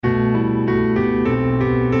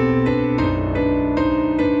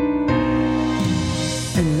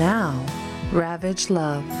Ravage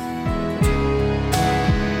Love.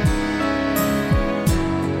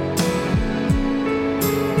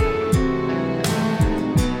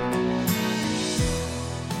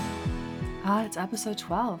 It's episode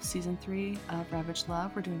 12, season 3 of Ravage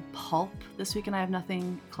Love. We're doing Pulp this week, and I have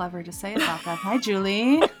nothing clever to say about that. Hi,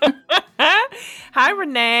 Julie. Hi,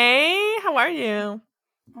 Renee. How are you?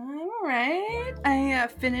 I'm all right. I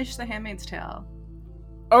finished The Handmaid's Tale.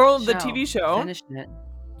 Oh, the TV show? Finished it.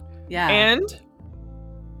 Yeah. And?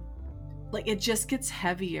 Like, it just gets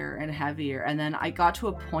heavier and heavier. And then I got to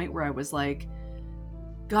a point where I was like,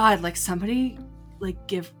 God, like, somebody, like,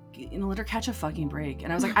 let her catch a fucking break.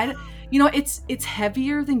 And I was like, it's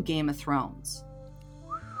heavier than Game of Thrones.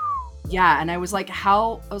 Yeah. And I was like,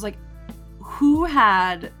 who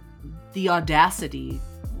had the audacity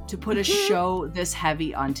to put a show this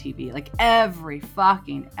heavy on TV? Like, every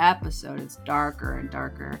fucking episode is darker and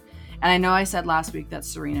darker. And I know I said last week that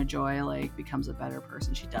Serena Joy, like, becomes a better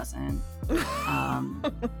person. She doesn't.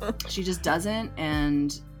 She just doesn't.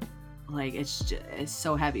 And, like, it's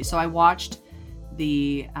so heavy. So I watched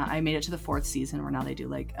I made it to the 4th season where now they do,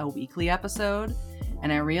 like, a weekly episode.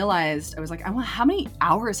 And I realized, I was like, how many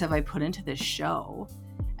hours have I put into this show?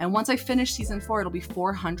 And once I finish season 4, it'll be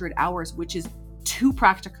 400 hours, which is 2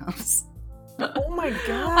 practicums. Oh my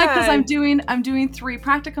God. Like, because I'm doing 3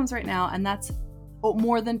 practicums right now, and that's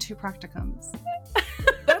more than 2 practicums.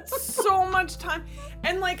 That's so much time.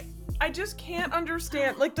 And, like, I just can't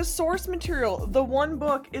understand. Like, the source material, the one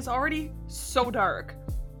book is already so dark.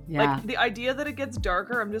 Yeah. Like, the idea that it gets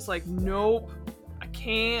darker, I'm just like, nope, I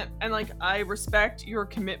can't. And, like, I respect your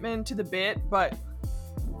commitment to the bit, but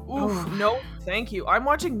no, thank you. I'm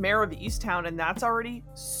watching Mare of Easttown, and that's already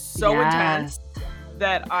so intense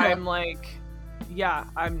that I'm like, yeah,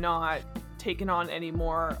 I'm not taking on any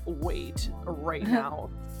more weight right now.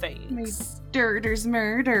 Thanks. There's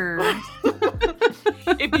murder.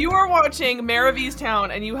 If you are watching Mare of Easttown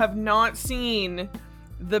and you have not seen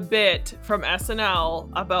the bit from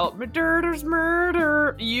SNL about there's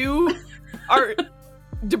murder, you are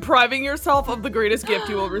depriving yourself of the greatest gift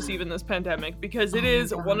you will receive in this pandemic, because it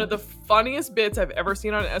is one of the funniest bits I've ever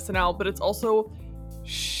seen on SNL, but it's also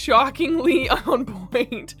shockingly on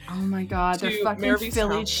point. Oh my God, they're fucking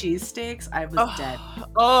Philly cheesesteaks. I was dead.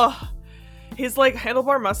 His, like,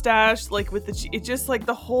 handlebar mustache, like, with it just, like,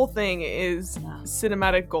 the whole thing is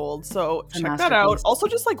cinematic gold. So check that out. Also,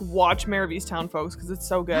 just, like, watch Mare of Easttown, folks, because it's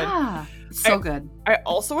so good. Yeah, it's so good. I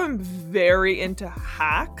also am very into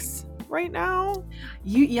Hacks right now.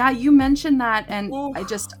 You mentioned that, and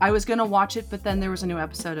I was gonna watch it, but then there was a new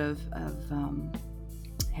episode of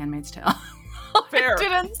Handmaid's Tale. Fair. I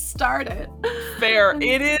didn't start it. Fair.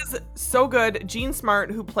 It is so good. Jean Smart,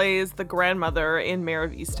 who plays the grandmother in Mare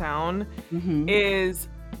of Easttown, is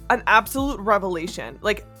an absolute revelation.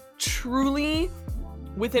 Like, truly,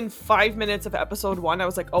 within 5 minutes of episode 1, I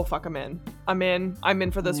was like, oh fuck, I'm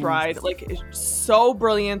in for this ride. Like, it's so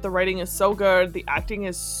brilliant. The writing is so good. The acting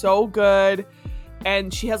is so good.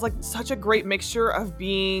 And she has, like, such a great mixture of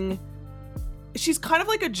she's kind of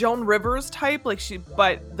like a Joan Rivers type,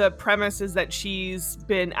 but the premise is that she's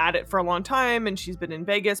been at it for a long time, and she's been in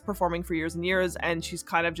Vegas performing for years and years, and she's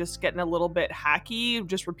kind of just getting a little bit hacky,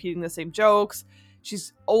 just repeating the same jokes.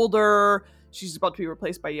 She's older. She's about to be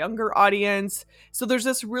replaced by a younger audience. So there's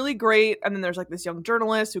this really great, and then there's, like, this young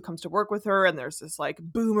journalist who comes to work with her, and there's this, like,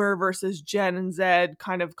 boomer versus Gen and Z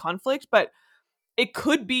kind of conflict, but it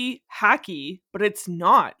could be hacky, but it's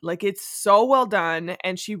not. Like, it's so well done,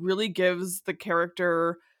 and she really gives the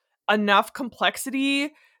character enough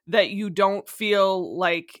complexity that you don't feel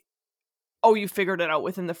like, oh, you figured it out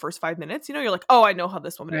within the first 5 minutes. You know, you're like, oh, I know how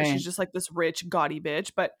this woman is. She's just, like, this rich, gaudy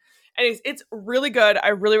bitch. But anyways, it's really good. I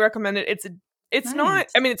really recommend it. It's not,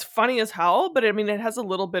 I mean, it's funny as hell, but I mean, it has a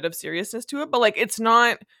little bit of seriousness to it, but, like, it's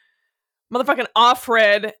not motherfucking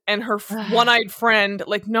Offred and her one-eyed friend.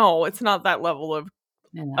 Like, no, it's not that level of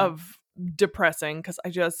depressing, because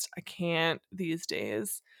I can't these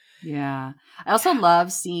days. Yeah. I also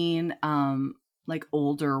love seeing like,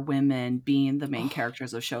 older women being the main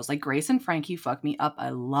characters of shows. Like, Grace and Frankie fuck me up.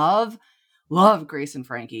 I love Grace and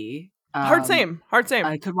Frankie. Hard same. I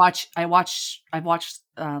watched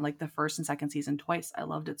like the 1st and 2nd season twice. I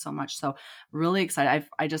loved it so much. So really excited.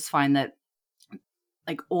 I just find that,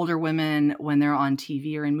 like, older women, when they're on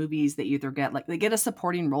TV or in movies, they either get, like, they get a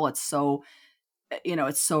supporting role. It's so,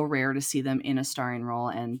 it's so rare to see them in a starring role,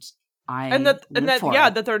 and that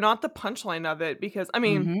they're not the punchline of it, because, I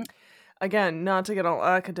mean, again, not to get all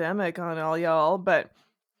academic on all y'all, but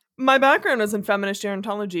my background is in feminist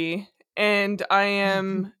gerontology, and I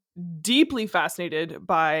am deeply fascinated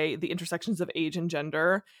by the intersections of age and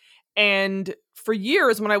gender. And for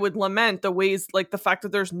years, when I would lament the ways, like the fact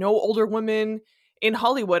that there's no older women in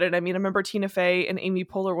Hollywood, and I mean, I remember Tina Fey and Amy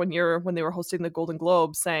Poehler one year when they were hosting the Golden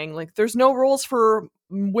Globes saying, like, there's no roles for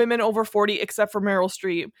women over 40 except for Meryl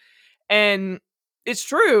Streep. And it's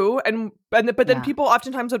true. But then people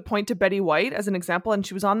oftentimes would point to Betty White as an example, and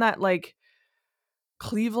she was on that, like,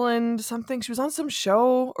 Cleveland something. She was on some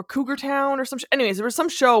show, or Cougar Town or some anyways, there was some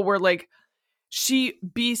show where, like, she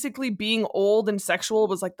basically being old and sexual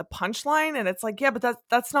was like the punchline, and it's like, yeah, but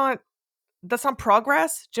that's not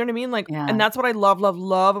progress. Do you know what I mean? Like, and that's what I love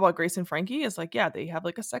about Grace and Frankie is, like, yeah, they have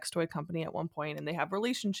like a sex toy company at one point, and they have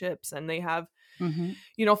relationships, and they have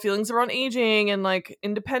you know, feelings around aging and like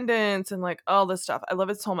independence and like all this stuff. I love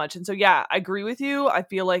it so much. And so yeah, I agree with you. I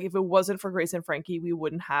feel like if it wasn't for Grace and Frankie, we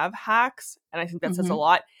wouldn't have Hacks, and I think that says a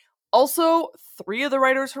lot. Also, 3 of the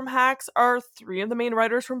writers from Hacks are 3 of the main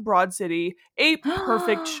writers from Broad City. A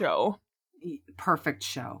perfect show. Perfect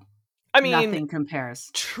show. I mean, nothing compares.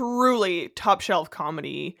 Truly top shelf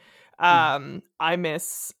comedy. I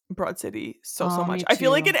miss Broad City so much. I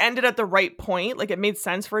feel like it ended at the right point. Like, it made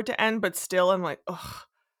sense for it to end, but still I'm like,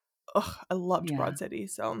 I loved Broad City.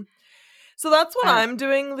 So that's what I'm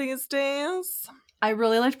doing these days. I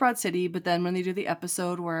really liked Broad City, but then when they do the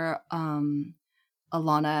episode where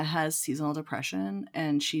Alana has seasonal depression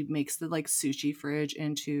and she makes the like sushi fridge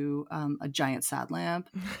into a giant sad lamp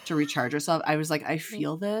to recharge herself, I was like, I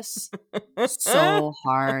feel this so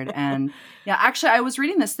hard. And yeah, actually, I was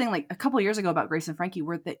reading this thing like a couple of years ago about Grace and Frankie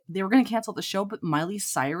where they were going to cancel the show, but Miley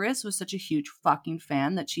Cyrus was such a huge fucking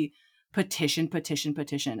fan that she petitioned,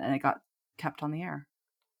 and it got kept on the air.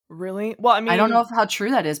 Really? Well, I mean, I don't know how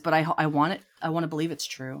true that is, but I want it. I want to believe it's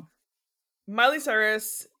true. Miley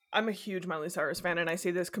Cyrus. I'm a huge Miley Cyrus fan, and I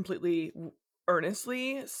say this completely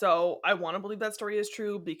earnestly. So I want to believe that story is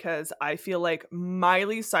true because I feel like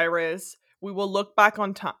Miley Cyrus, we will look back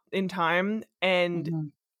on in time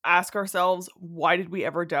and ask ourselves, why did we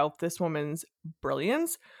ever doubt this woman's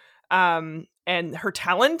brilliance and her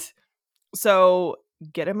talent? So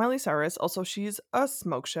get it, Miley Cyrus. Also, she's a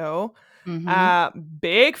smoke show.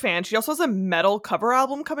 Big fan. She also has a metal cover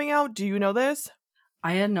album coming out. Do you know this?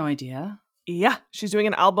 I had no idea. Yeah, she's doing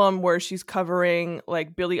an album where she's covering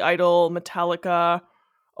like Billy Idol, Metallica,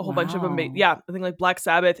 a whole bunch of them. Yeah, I think like Black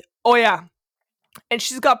Sabbath. Oh yeah, and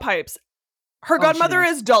she's got pipes. Her godmother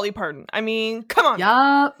is Dolly Parton. I mean, come on.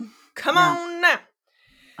 Yup. Come on now.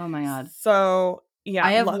 Oh my god. So yeah,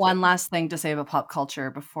 I have one last thing to say about pop culture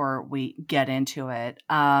before we get into it.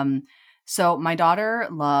 So my daughter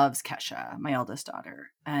loves Kesha, my eldest daughter,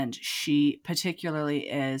 and she particularly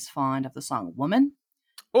is fond of the song "Woman."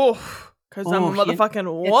 Oh. Because I'm a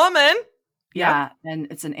motherfucking woman. Yeah, and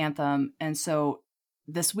it's an anthem. And so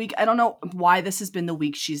this week, I don't know why this has been the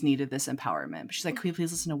week she's needed this empowerment. But she's like, can we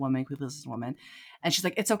please listen to Woman? Can we please listen to Woman? And she's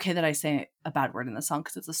like, it's okay that I say a bad word in the song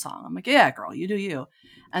because it's a song. I'm like, yeah, girl, you do you.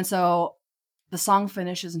 And so the song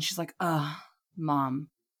finishes and she's like, Mom,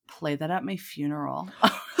 play that at my funeral.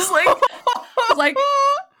 I was like,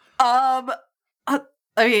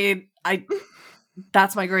 I mean,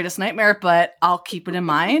 that's my greatest nightmare, but I'll keep it in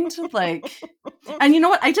mind. Like, and you know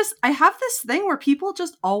what? I have this thing where people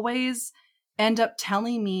just always end up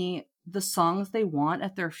telling me the songs they want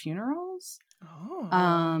at their funerals.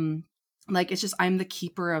 Like, it's just, I'm the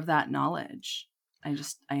keeper of that knowledge. I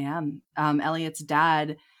am. Elliot's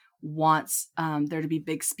dad wants there to be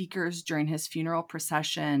big speakers during his funeral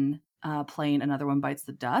procession playing Another One Bites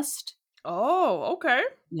the Dust. Oh, okay.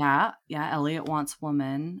 Yeah. Elliot wants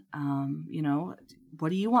Woman. You know, what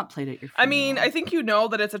do you want played at your funeral? I mean, I think you know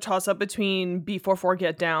that it's a toss-up between B44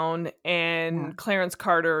 Get Down and Clarence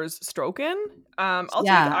Carter's Strokin'. I'll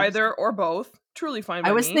take either or both. Truly fine by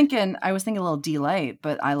me. I was thinking a little D-Light,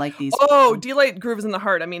 but I like these. Oh, D-Light, Groove is in the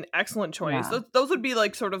Heart. I mean, excellent choice. Yeah. Those would be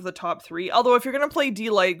like sort of the top 3. Although if you're going to play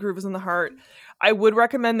D-Light, Groove is in the Heart, I would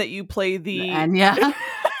recommend that you play the... And yeah.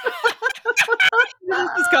 This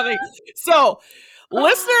is coming. So,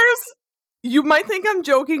 listeners, you might think I'm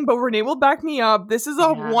joking, but Renee will back me up. This is a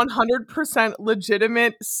 100%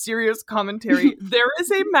 legitimate, serious commentary. There is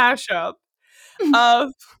a mashup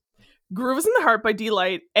of Groove is in the Heart by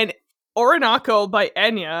D-Light and Orinoco by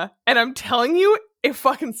Enya, and I'm telling you, it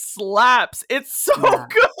fucking slaps. It's so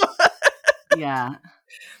good. Yeah.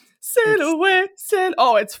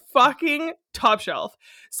 It's fucking top shelf.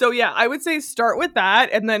 So yeah, I would say start with that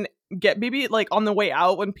and then get maybe like on the way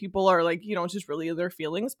out when people are like, you know, just really in their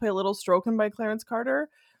feelings, play a little Strokin' by Clarence Carter.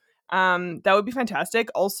 That would be fantastic.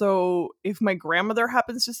 Also, if my grandmother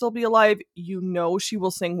happens to still be alive, you know she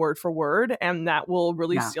will sing word for word, and that will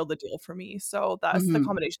really seal the deal for me. So that's the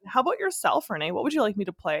combination. How about yourself, Renee? What would you like me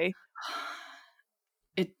to play?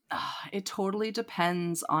 it totally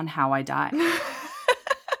depends on how I die.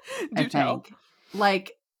 Do tell.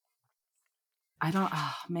 Like, I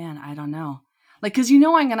don't know. Like, because I'm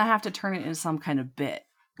gonna have to turn it into some kind of bit,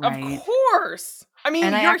 right? Of course. I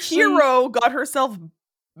mean, your hero got herself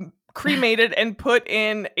cremated and put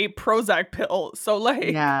in a Prozac pill. So,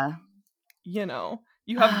 like, yeah, you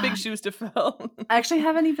have big shoes to fill. I actually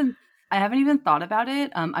haven't even thought about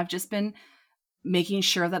it. I've just been making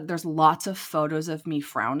sure that there's lots of photos of me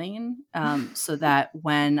frowning, so that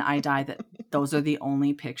when I die, that those are the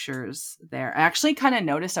only pictures there. I actually kind of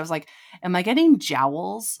noticed, I was like, am I getting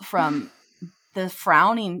jowls from the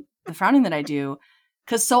frowning that I do?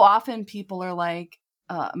 Because so often people are like,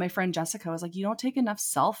 my friend Jessica was like, you don't take enough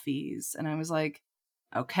selfies. And I was like,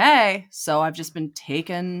 okay. So I've just been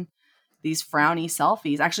taking these frowny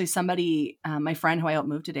selfies. Actually, somebody, my friend who I helped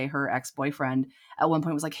move today, her ex-boyfriend at one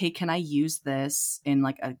point was like, hey, can I use this in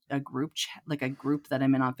like a group chat, like a group that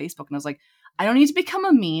I'm in on Facebook? And I was like, I don't need to become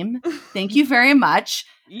a meme. Thank you very much.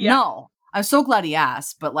 Yeah. No, I'm so glad he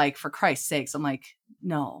asked, but like, for Christ's sakes, I'm like,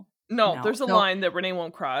 no, there's a line that Renee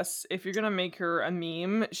won't cross. If you're gonna make her a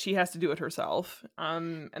meme, she has to do it herself.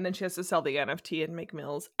 And then she has to sell the NFT and make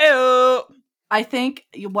mills. Oh, I think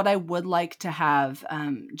what I would like to have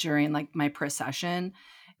during like my procession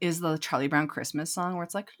is the Charlie Brown Christmas song where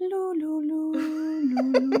it's like loo, loo, loo,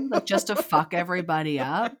 loo, like just to fuck everybody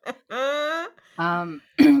up.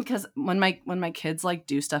 Because when my kids like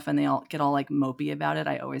do stuff and they all get all like mopey about it,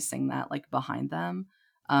 I always sing that like behind them.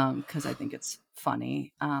 Because I think it's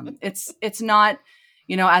funny. It's not,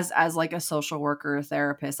 as like a social worker or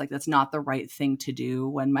therapist, like that's not the right thing to do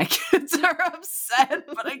when my kids are upset,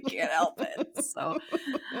 but I can't help it. So,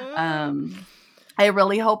 I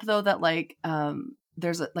really hope though that like,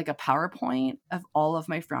 there's a PowerPoint of all of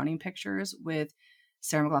my frowning pictures with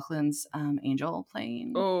Sarah McLachlan's Angel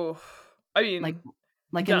playing. Oh, I mean, like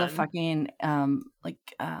done. In the fucking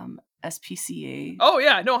SPCA. Oh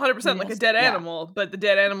yeah, no, 100%, like a dead animal, but the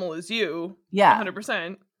dead animal is you. Yeah,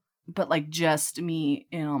 100%. But like just me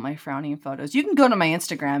in all my frowning photos. You can go to my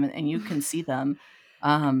Instagram and you can see them,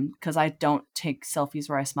 because I don't take selfies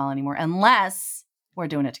where I smile anymore, unless we're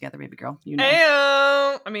doing it together, baby girl.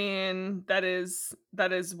 I mean, that is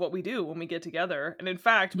what we do when we get together. And in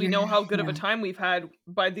fact, we know how good of a time we've had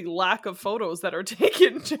by the lack of photos that are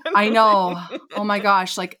taken. Generally. I know. Oh my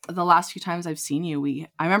gosh. Like the last few times I've seen you,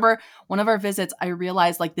 I remember one of our visits, I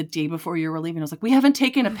realized like the day before you were leaving, I was like, we haven't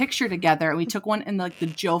taken a picture together. And we took one in like the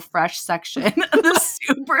Joe Fresh section of the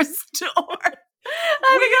Superstore.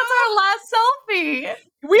 I think that's our last selfie.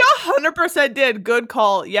 We 100% did. Good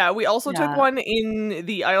call. Yeah, we also took one in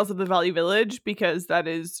the aisles of the Value Village because that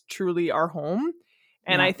is truly our home.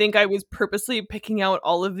 And I think I was purposely picking out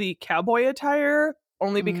all of the cowboy attire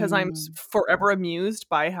only because I'm forever amused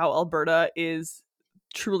by how Alberta is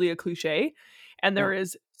truly a cliche. And there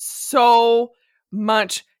is so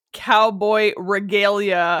much cowboy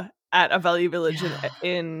regalia at a Value Village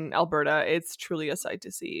in Alberta. It's truly a sight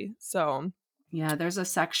to see. So... yeah, there's a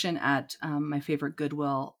section at my favorite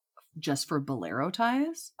Goodwill just for bolero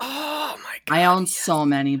ties. Oh my god! I own so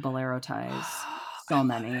many bolero ties, so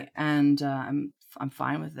many, and I'm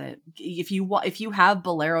fine with it. If you have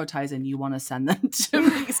bolero ties and you want to send them to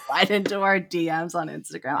me, slide into our DMs on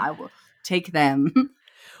Instagram. I will take them.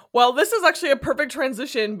 Well, this is actually a perfect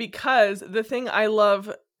transition because the thing I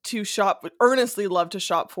earnestly love to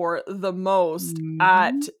shop for the most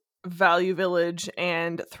at Value Village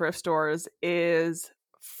and thrift stores is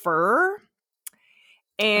fur.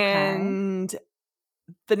 And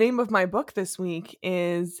the name of my book this week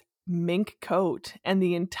is Mink Coat, and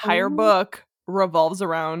the entire book revolves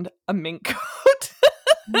around a mink coat.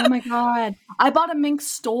 Oh my god. I bought a mink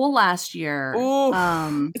stole last year. Ooh.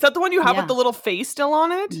 Is that the one you have with the little face still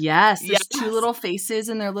on it? Yes. There's two little faces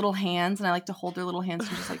in their little hands, and I like to hold their little hands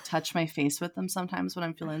and just like touch my face with them sometimes when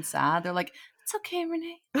I'm feeling sad. They're like, it's okay,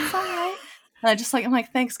 Renee. It's all right. And I'm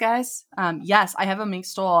like, thanks, guys. Yes, I have a mink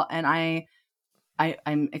stole, and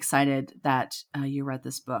I'm excited that you read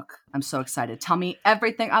this book. I'm so excited. Tell me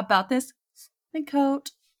everything about this mink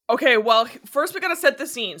coat. Okay, well, first we got to set the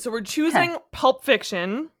scene. So we're choosing Pulp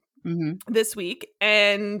Fiction this week.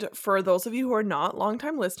 And for those of you who are not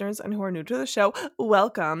longtime listeners and who are new to the show,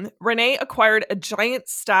 welcome. Renee acquired a giant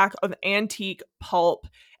stack of antique pulp.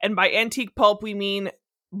 And by antique pulp, we mean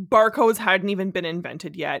barcodes hadn't even been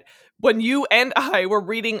invented yet. When you and I were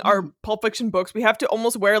reading our Pulp Fiction books, we have to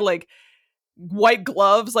almost wear like white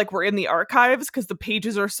gloves like we're in the archives because the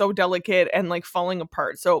pages are so delicate and like falling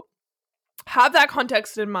apart. So have that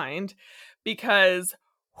context in mind because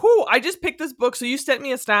I just picked this book. So you sent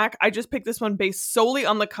me a stack. I just picked this one based solely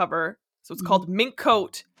on the cover. So it's called Mink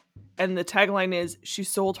Coat, and the tagline is, "She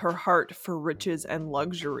sold her heart for riches and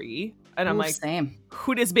luxury." And I'm like, same.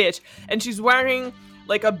 Who this bitch? And she's wearing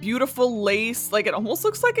like a beautiful lace, like it almost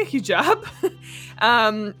looks like a hijab,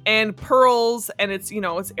 and pearls, and it's, you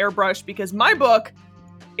know, it's airbrushed because my book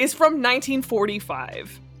is from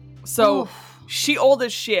 1945. So she old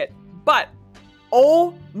as shit. But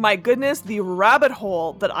oh my goodness, the rabbit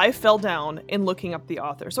hole that I fell down in looking up the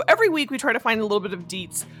author. So every week we try to find a little bit of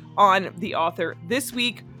deets on the author. This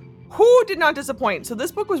week, who did not disappoint? So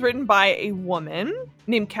this book was written by a woman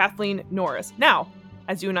named Kathleen Norris. Now,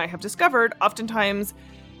 as you and I have discovered, oftentimes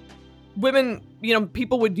women, you know,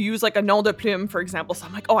 people would use like a nom de plume, for example. So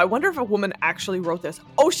I'm like, oh, I wonder if a woman actually wrote this.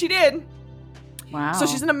 Oh, she did. Wow. So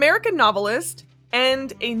she's an American novelist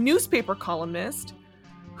and a newspaper columnist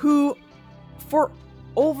who, for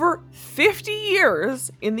over 50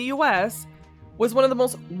 years in the US, was one of the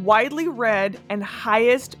most widely read and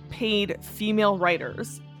highest paid female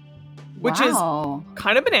writers, which is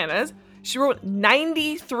kind of bananas. She wrote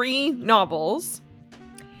 93 novels.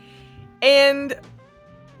 And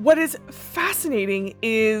what is fascinating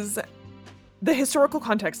is the historical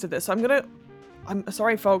context of this. So I'm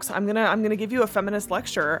sorry, folks. I'm gonna give you a feminist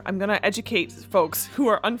lecture. I'm gonna educate folks who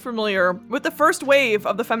are unfamiliar with the first wave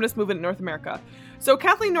of the feminist movement in North America. So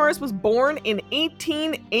Kathleen Norris was born in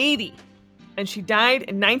 1880, and she died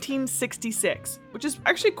in 1966, which is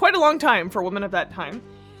actually quite a long time for a woman of that time.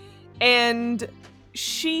 And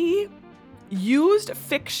she used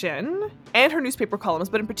fiction and her newspaper columns,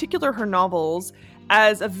 but in particular her novels,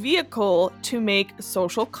 as a vehicle to make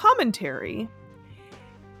social commentary.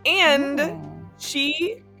 And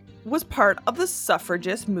she was part of the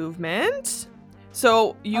suffragist movement.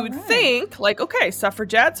 So you would think, like, okay,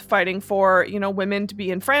 suffragettes fighting for, you know, women to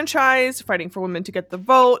be enfranchised, fighting for women to get the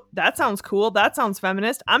vote. That sounds cool. That sounds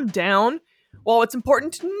feminist. I'm down. Well, what's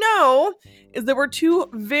important to know is there were two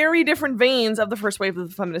very different veins of the first wave of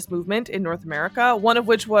the feminist movement in North America, one of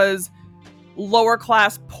which was lower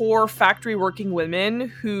class, poor factory working women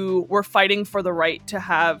who were fighting for the right to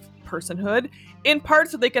have personhood, in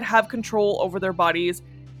part so they could have control over their bodies,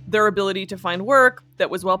 their ability to find work that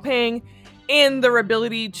was well paying, and their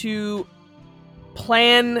ability to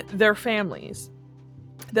plan their families.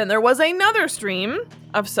 Then there was another stream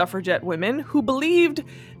of suffragette women who believed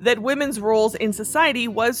that women's roles in society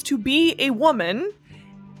was to be a woman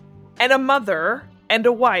and a mother and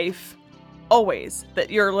a wife, always. That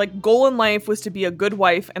your like goal in life was to be a good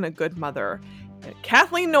wife and a good mother. And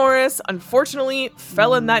Kathleen Norris, unfortunately,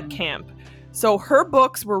 fell in that camp. So her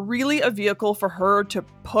books were really a vehicle for her to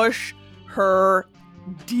push her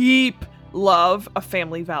deep love of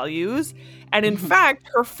family values. And in fact,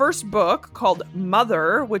 her first book, called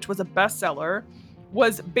Mother, which was a bestseller,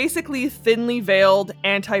 was basically thinly veiled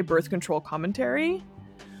anti-birth control commentary.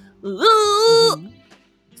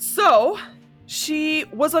 So she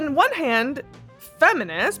was, on one hand,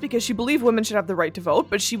 feminist because she believed women should have the right to vote,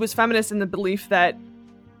 but she was feminist in the belief that,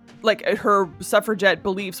 like, her suffragette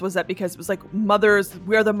beliefs was that because it was like, mothers,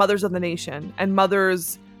 we're the mothers of the nation, and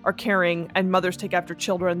mothers are caring, and mothers take after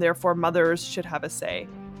children, therefore mothers should have a say.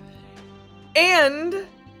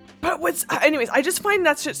 Anyways, I just find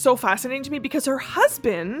that shit so fascinating to me because her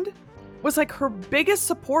husband was like her biggest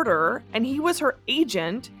supporter, and he was her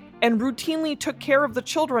agent and routinely took care of the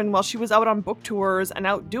children while she was out on book tours and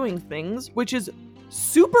out doing things, which is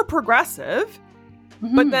super progressive.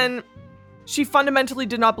 But then she fundamentally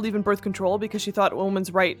did not believe in birth control because she thought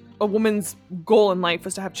a woman's goal in life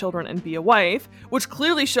was to have children and be a wife, which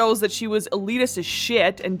clearly shows that she was elitist as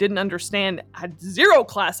shit and didn't understand, had zero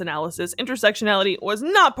class analysis. Intersectionality was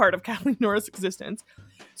not part of Kathleen Norris' existence.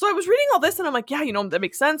 So I was reading all this and I'm like, yeah, you know, that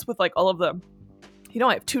makes sense with like all of the, you know,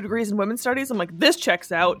 I have 2 degrees in women's studies. I'm like, this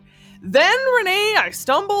checks out. Then, Renee, I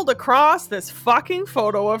stumbled across this fucking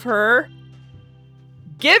photo of her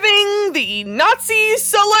giving the Nazi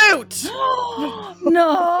salute.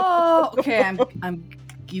 No. Okay,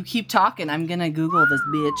 you keep talking. I'm gonna Google this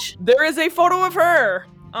bitch. There is a photo of her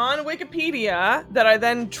on Wikipedia that I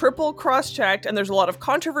then triple cross-checked, and there's a lot of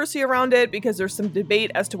controversy around it because there's some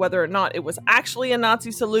debate as to whether or not it was actually a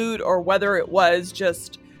Nazi salute or whether it was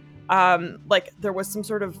just like there was some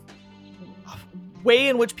sort of way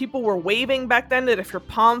in which people were waving back then, that if your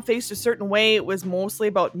palm faced a certain way, it was mostly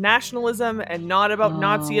about nationalism and not about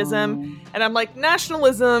Nazism. And I'm like,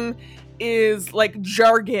 nationalism is like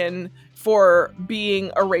jargon for being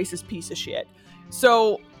a racist piece of shit.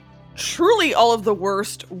 So truly all of the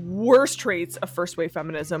worst traits of first wave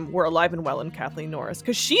feminism were alive and well in Kathleen Norris,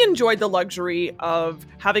 because she enjoyed the luxury of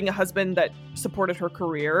having a husband that supported her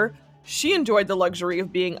career. She enjoyed the luxury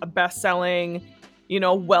of being a best-selling, you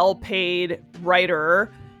know, well-paid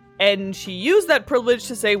writer. And she used that privilege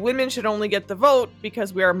to say women should only get the vote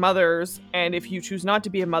because we are mothers. And if you choose not to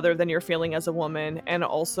be a mother, then you're failing as a woman. And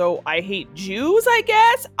also, I hate Jews, I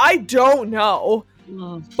guess? I don't know.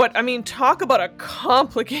 But I mean, talk about a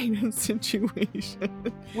complicated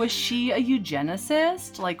situation. Was she a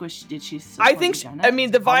eugenicist? Like, did she? I think. I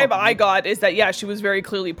mean, the vibe I got is that she was very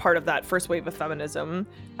clearly part of that first wave of feminism,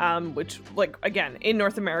 which, like, again, in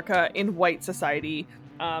North America, in white society,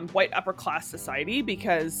 white upper class society,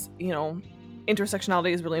 because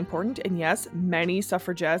intersectionality is really important. And yes, many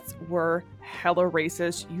suffragettes were hella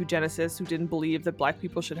racist eugenicists who didn't believe that Black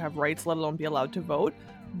people should have rights, let alone be allowed to vote.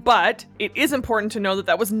 But it is important to know that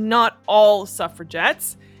that was not all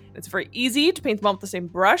suffragettes. It's very easy to paint them all with the same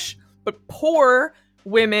brush, but poor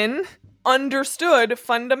women understood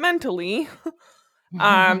fundamentally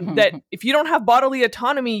that if you don't have bodily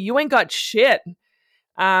autonomy, you ain't got shit.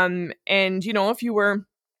 And, if you were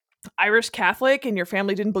Irish Catholic and your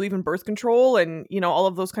family didn't believe in birth control and, all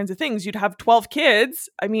of those kinds of things, you'd have 12 kids.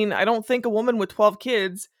 I mean, I don't think a woman with 12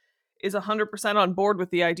 kids is 100% on board with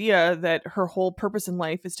the idea that her whole purpose in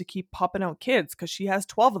life is to keep popping out kids because she has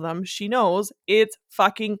 12 of them. She knows it's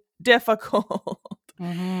fucking difficult.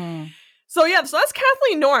 Mm-hmm. So that's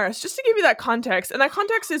Kathleen Norris, just to give you that context. And that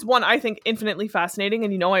context is one I think infinitely fascinating.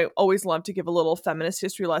 And I always love to give a little feminist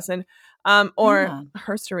history lesson, or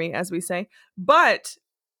herstory, as we say. But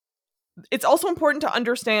it's also important to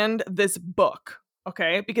understand this book.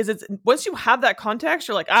 Okay, because it's once you have that context,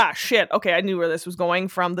 you're like, shit, okay, I knew where this was going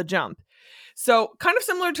from the jump. So kind of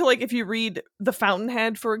similar to like if you read The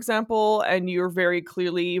Fountainhead, for example, and you're very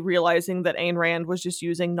clearly realizing that Ayn Rand was just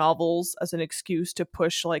using novels as an excuse to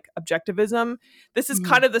push like objectivism. This is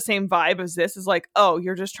kind of the same vibe as this is like, oh,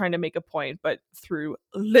 you're just trying to make a point, but through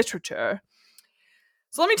literature.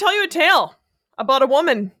 So let me tell you a tale about a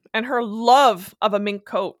woman and her love of a mink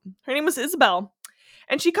coat. Her name was Isabel.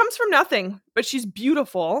 And she comes from nothing, but she's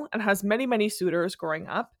beautiful and has many, many suitors growing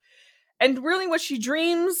up. And really what she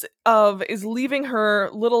dreams of is leaving her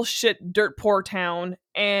little shit dirt poor town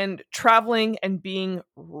and traveling and being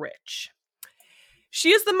rich. She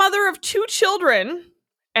is the mother of 2 children,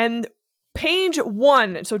 and page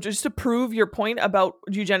 1, so just to prove your point about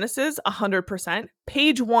eugenesis 100%,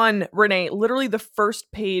 page 1, Renee, literally the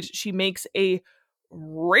first page, she makes a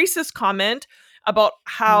racist comment about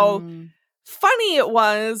how funny it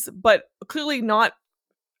was, but clearly not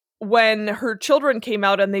when her children came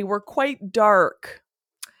out and they were quite dark.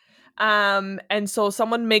 And so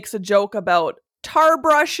someone makes a joke about tar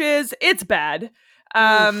brushes. It's bad.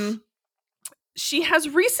 She has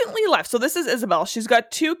recently left. So this is Isabel. She's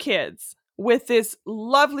got 2 kids with this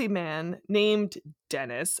lovely man named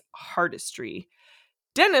Dennis Hardestry.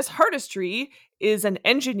 Dennis Hardestry is an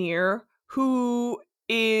engineer who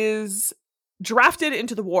is drafted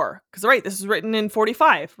into the war, because this is written in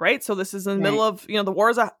 45, right? So this is in the middle of the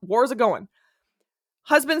war is a going.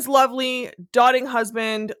 Husband's lovely, doting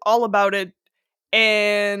husband, all about it,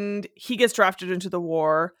 and he gets drafted into the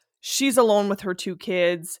war. She's alone with her 2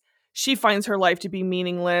 kids. She finds her life to be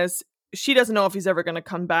meaningless. She doesn't know if he's ever going to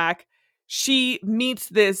come back. She meets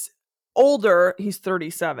this older, he's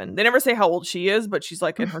 37. They never say how old she is, but she's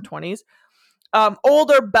like in her 20s.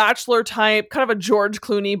 Older bachelor type, kind of a George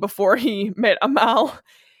Clooney before he met Amal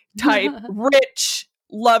type, rich,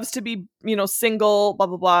 loves to be, single, blah,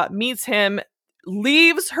 blah, blah, meets him,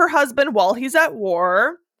 leaves her husband while he's at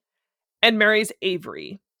war, and marries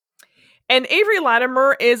Avery. And Avery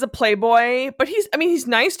Latimer is a playboy, but he's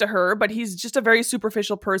nice to her, but he's just a very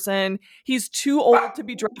superficial person. He's too old to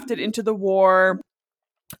be drafted into the war,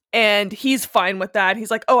 and he's fine with that. He's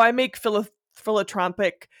like, oh, I make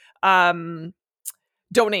philanthropic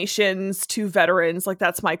donations to veterans, like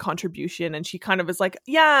that's my contribution. And she kind of is like,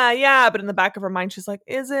 yeah, but in the back of her mind she's like,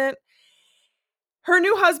 is it? Her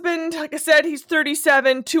new husband, like I said, he's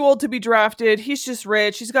 37, too old to be drafted. He's just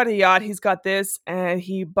rich, he's got a yacht, he's got this, and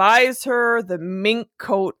he buys her the mink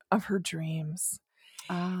coat of her dreams.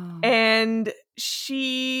 And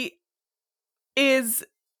she is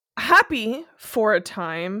happy for a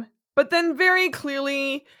time, but then very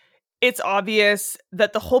clearly it's obvious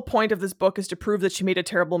that the whole point of this book is to prove that she made a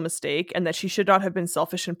terrible mistake and that she should not have been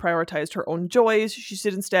selfish and prioritized her own joys. She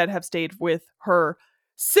should instead have stayed with her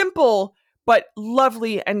simple but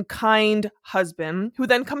lovely and kind husband, who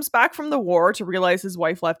then comes back from the war to realize his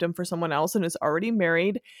wife left him for someone else and is already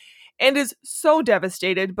married and is so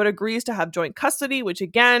devastated, but agrees to have joint custody, which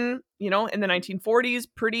again, in the 1940s,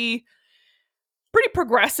 pretty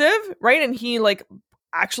progressive, right? And he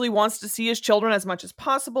actually wants to see his children as much as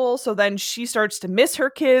possible. So then she starts to miss her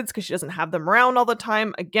kids because she doesn't have them around all the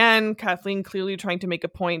time. Again, Kathleen clearly trying to make a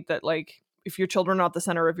point that if your children are not the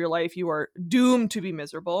center of your life, you are doomed to be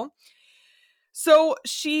miserable. So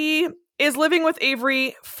she is living with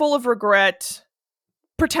Avery, full of regret,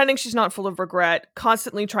 pretending she's not full of regret,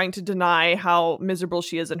 constantly trying to deny how miserable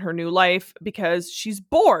she is in her new life because she's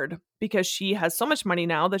bored, because she has so much money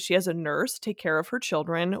now that she has a nurse take care of her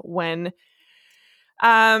children when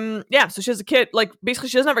so she has a kid, like basically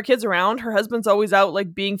she doesn't have her kids around. Her husband's always out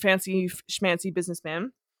like being fancy schmancy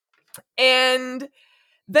businessman. And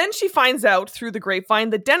then she finds out through the grapevine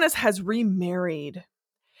that Dennis has remarried.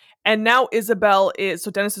 And now Isabel is,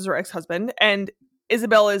 so Dennis is her ex-husband, and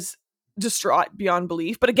Isabel is distraught beyond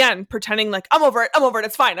belief. But again, pretending like, I'm over it,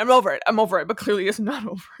 it's fine, I'm over it, but clearly is not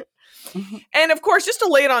over it. Mm-hmm. And of course, just to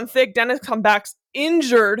lay it on thick, Dennis comes back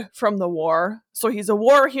injured from the war. So he's a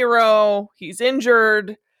war hero, he's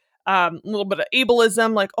injured, a little bit of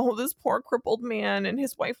ableism, like, oh, this poor crippled man, and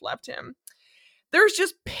his wife left him. There's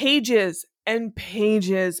just pages and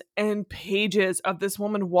pages and pages of this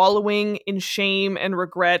woman wallowing in shame and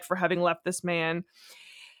regret for having left this man.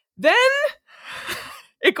 Then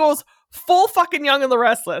it goes full fucking Young and the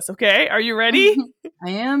Restless, okay? Are you ready? I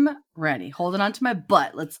am ready. Holding on to my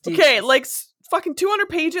butt. Let's do okay, this. Like fucking 200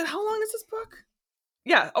 pages. How long is this book?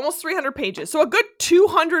 Yeah, almost 300 pages. So a good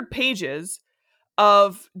 200 pages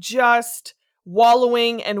of just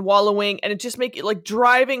wallowing, and it just make it like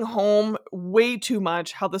driving home way too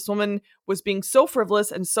much how this woman was being so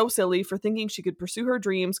frivolous and so silly for thinking she could pursue her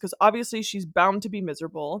dreams, because obviously she's bound to be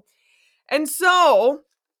miserable. And so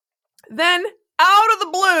then out of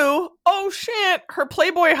the blue, oh shit, her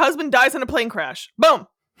playboy husband dies in a plane crash. Boom.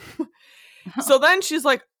 So then she's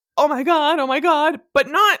like, oh my god, but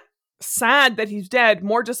not sad that he's dead,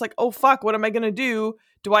 more just like, oh fuck, what am I gonna do?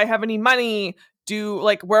 Do I have any money?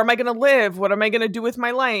 Where am I gonna live? What am I gonna do with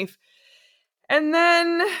my life? And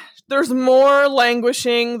then there's more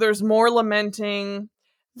languishing, there's more lamenting.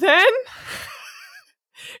 Then,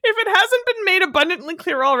 if it hasn't been made abundantly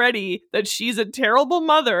clear already that she's a terrible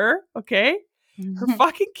mother, okay? Her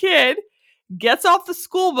fucking kid gets off the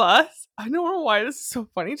school bus. I don't know why this is so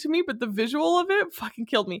funny to me, but the visual of it fucking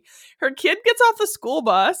killed me. Her kid gets off the school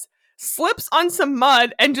bus, slips on some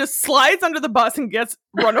mud, and just slides under the bus and gets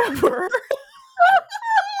run over.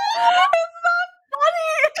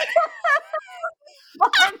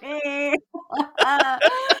 Funny.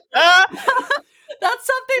 That's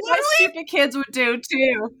something my stupid kids would do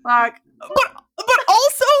too. Fuck. But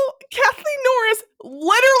also, Kathleen Norris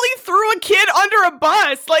literally threw a kid under a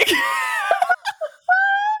bus. Like to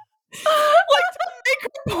make her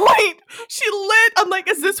point, she lit. I'm like,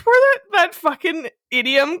 is this where that fucking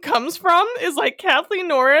idiom comes from? Is like Kathleen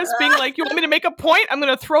Norris being like, you want me to make a point? I'm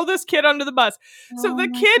going to throw this kid under the bus. So the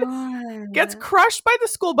kid gets crushed by the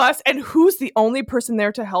school bus, and who's the only person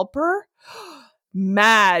there to help her?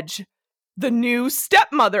 Madge, the new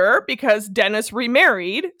stepmother, because Dennis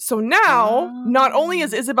remarried. So now, not only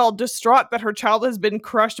is Isabel distraught that her child has been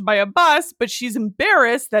crushed by a bus, but she's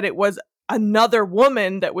embarrassed that it was another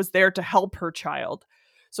woman that was there to help her child.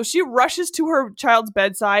 So she rushes to her child's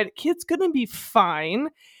bedside. Kid's gonna be fine.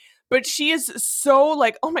 But she is so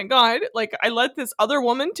like, oh my God, like I let this other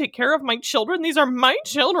woman take care of my children. These are my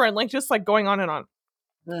children. Like just like going on and on.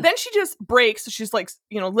 Ugh. Then she just breaks. So she's like,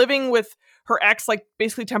 living with her ex, like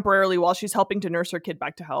basically temporarily while she's helping to nurse her kid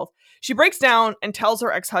back to health. She breaks down and tells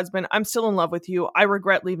her ex-husband, I'm still in love with you. I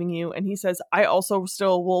regret leaving you. And he says, I also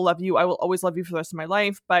still will love you. I will always love you for the rest of my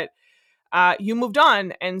life. But you moved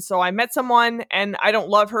on. And so I met someone, and I don't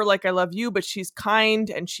love her like I love you, but she's kind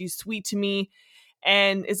and she's sweet to me.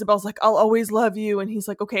 And Isabel's like, I'll always love you. And he's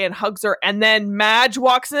like, okay, and hugs her. And then Madge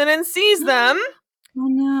walks in and sees them. Oh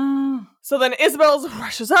no. So then Isabel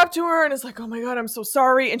rushes up to her and is like, oh my God, I'm so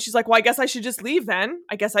sorry. And she's like, well, I guess I should just leave then.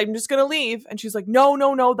 I guess I'm just going to leave. And she's like,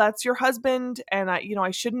 no, that's your husband. And I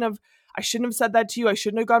shouldn't have said that to you. I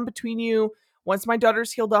shouldn't have gone between you. Once my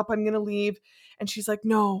daughter's healed up, I'm going to leave. And she's like,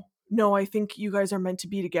 no, I think you guys are meant to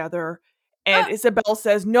be together. And Isabel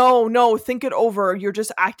says, no, think it over. You're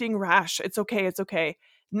just acting rash. It's okay.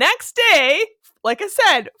 Next day, like I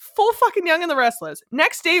said, full fucking Young and the Restless.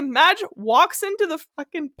 Next day, Madge walks into the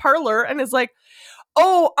fucking parlor and is like,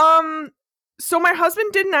 so my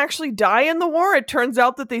husband didn't actually die in the war. It turns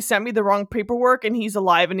out that they sent me the wrong paperwork and he's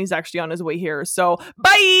alive and he's actually on his way here. So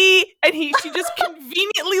bye. And she just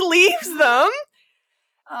conveniently leaves them.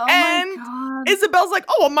 Oh and my God. Isabel's like,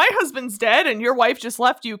 oh, well, my husband's dead and your wife just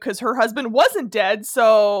left you because her husband wasn't dead.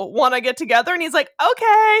 So want to get together? And he's like,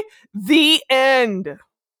 okay, the end.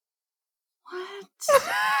 What?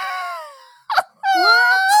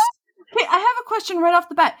 Okay, I have a question right off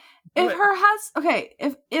the bat.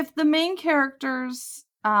 If the main character's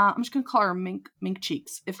I'm just gonna call her Mink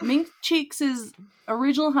Cheeks. If Mink Cheeks'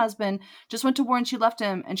 original husband just went to war and she left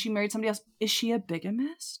him and she married somebody else, is she a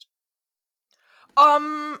bigamist?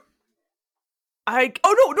 No,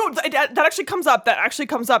 that actually comes up. That actually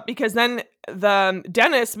comes up because then the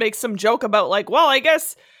Dennis makes some joke about like, well, I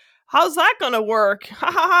guess how's that gonna work? Ha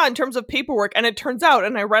ha ha! In terms of paperwork, and it turns out,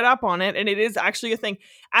 and I read up on it, and it is actually a thing.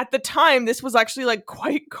 At the time, this was actually like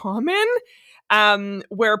quite common.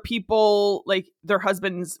 Where people like their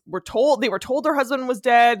husbands were told their husband was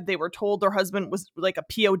dead. They were told their husband was like a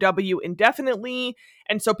POW indefinitely.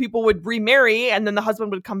 And so people would remarry and then the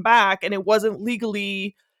husband would come back and it wasn't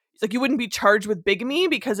legally like you wouldn't be charged with bigamy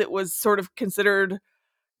because it was sort of considered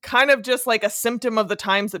kind of just like a symptom of the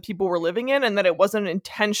times that people were living in and that it wasn't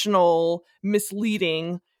intentional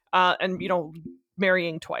misleading and, you know,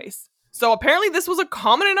 marrying twice. So apparently this was a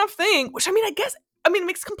common enough thing, which I mean, it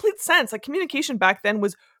makes complete sense. Like communication back then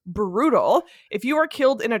was brutal. If you were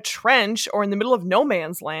killed in a trench or in the middle of no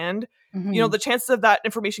man's land, you know, the chances of that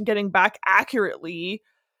information getting back accurately,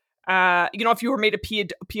 you know, if you were made a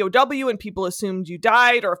POW and people assumed you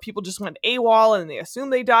died, or if people just went AWOL and they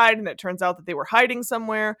assumed they died and it turns out that they were hiding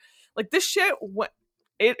somewhere, like this shit,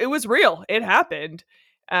 it was real. It happened.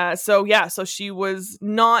 So she was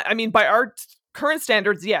not, I mean, by our current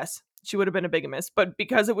standards, yes, she would have been a bigamist, but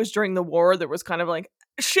because it was during the war, there was kind of like,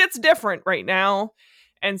 shit's different right now.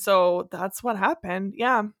 And so that's what happened.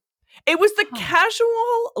 Yeah. It was the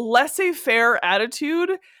casual, laissez-faire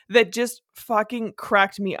attitude that just fucking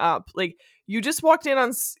cracked me up. Like, you just walked in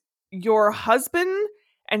on your husband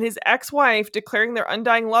and his ex-wife declaring their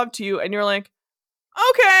undying love to you, and you're like,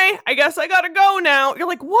 okay, I guess I gotta go now. You're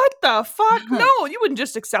like, what the fuck? No, you wouldn't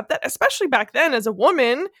just accept that, especially back then as a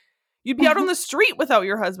woman. You'd be out on the street without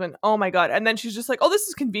your husband. Oh my God. And then she's just like, oh, this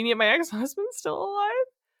is convenient. My ex-husband's still alive.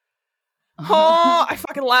 Oh, I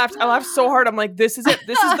fucking laughed. I laughed so hard. I'm like, this is it.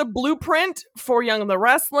 This is the blueprint for Young and the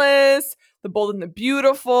Restless, The Bold and the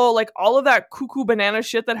Beautiful, like all of that cuckoo banana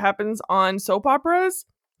shit that happens on soap operas.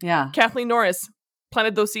 Yeah. Kathleen Norris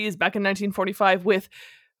planted those seeds back in 1945 with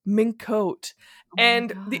Mink Coat.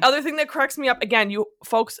 And the other thing that cracks me up, again, you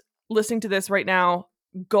folks listening to this right now,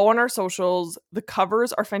 go on our socials. The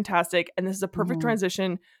covers are fantastic. And this is a perfect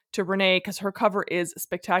transition to Renee because her cover is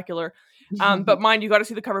spectacular. But mind, you got to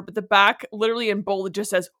see the cover. But the back, literally in bold, it just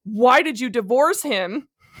says, "Why did you divorce him?"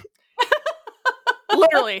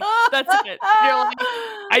 Literally, that's it. You're like,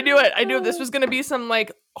 I knew it. I knew this was going to be some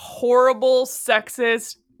like horrible,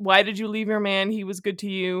 sexist, "Why did you leave your man? He was good to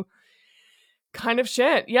you," kind of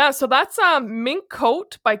shit. Yeah, so that's Mink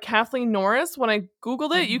Coat by Kathleen Norris. When I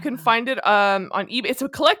Googled it, you can find it on eBay. It's a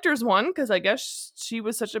collector's one because I guess she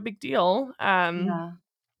was such a big deal.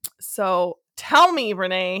 So tell me,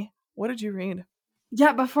 Renee, what did you read?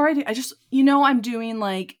 Yeah, before I do, I just, you know, I'm doing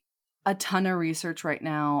like a ton of research right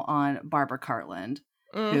now on Barbara Cartland,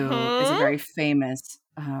 who is a very famous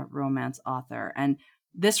romance author. And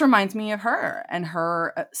this reminds me of her and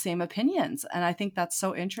her same opinions. And I think that's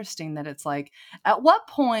so interesting that it's like, at what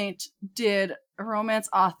point did romance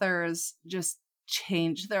authors just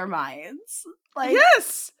change their minds? Like,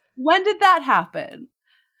 yes. When did that happen?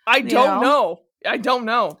 I don't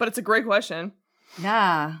know, but it's a great question.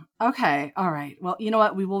 Yeah. Okay. All right. Well, you know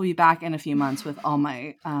what? We will be back in a few months with all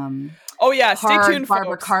my stay tuned,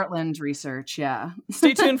 Barbara folks. Cartland research. Yeah.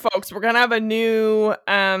 Stay tuned, folks. We're gonna have a new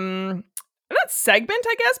not segment,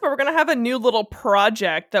 I guess, but we're gonna have a new little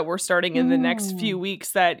project that we're starting in the next few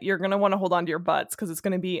weeks that you're gonna want to hold on to your butts because it's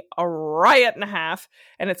gonna be a riot and a half,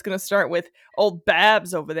 and it's gonna start with old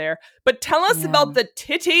Babs over there. But tell us about the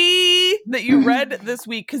titty that you read this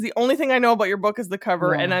week, because the only thing I know about your book is the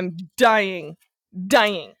cover, and I'm dying.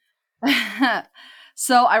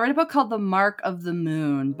 So I read a book called The Mark of the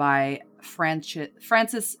Moon by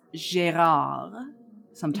Francis Gérard.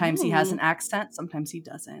 Sometimes he has an accent, sometimes he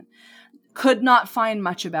doesn't. Could not find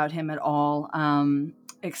much about him at all,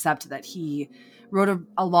 except that he wrote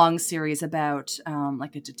a long series about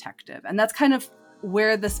like a detective. And that's kind of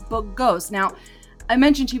where this book goes. Now, I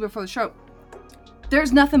mentioned to you before the show,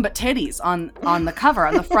 there's nothing but titties on the cover,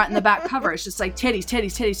 on the front and the back cover. It's just like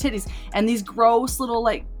titties. And these gross little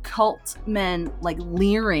like cult men like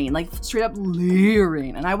leering, like straight up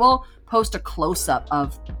leering. And I will post a close-up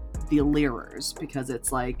of the leerers because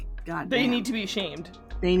it's like, God damn. They need to be shamed.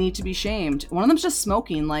 They need to be shamed. One of them's just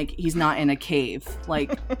smoking like he's not in a cave.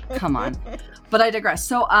 Like, come on. But I digress.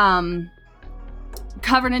 So,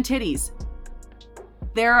 covered in titties.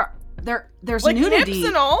 There's like nudity. Nips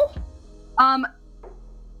and all?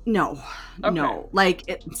 No. Okay. No. Like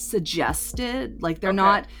it's suggested. Like they're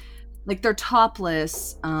not, like they're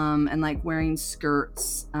topless, and like wearing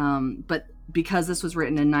skirts. But because this was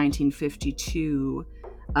written in 1952,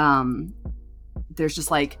 There's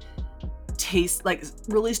just like taste, like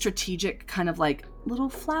really strategic kind of like little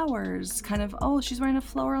flowers, kind of, oh, she's wearing a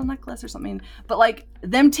floral necklace or something, but like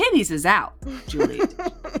them titties is out, Julie.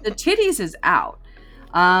 The titties is out.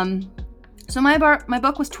 So my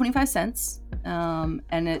book was 25 cents, and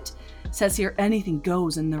it says here anything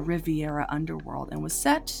goes in the Riviera underworld, and was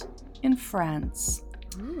set in France.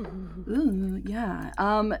 Ooh, yeah.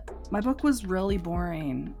 My book was really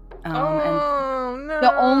boring. And no.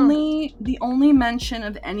 The only mention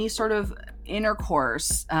of any sort of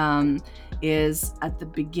intercourse is at the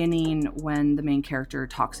beginning when the main character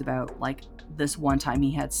talks about like this one time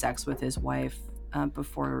he had sex with his wife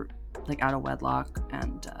before, like out of wedlock,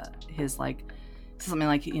 and his like something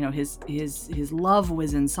like, you know, his love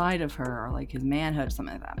was inside of her, or like his manhood,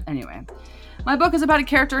 something like that. Anyway, my book is about a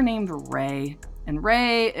character named Ray. And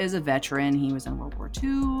Ray is a veteran. He was in World War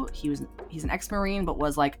II. He's an ex-Marine, but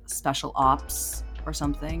was like special ops or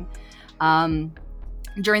something.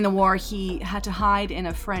 During the war, he had to hide in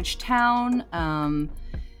a French town.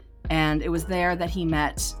 And it was there that he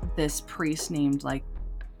met this priest named like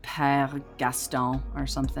Père Gaston or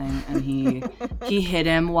something. And he hid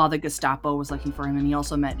him while the Gestapo was looking for him. And he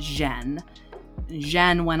also met Jeanne.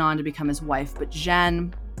 Jeanne went on to become his wife, but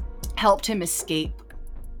Jeanne helped him escape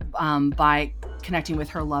by connecting with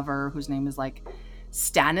her lover, whose name is like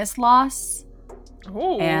Stanislas.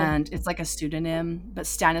 Ooh. And it's like a pseudonym, but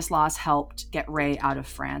Stanislas helped get Ray out of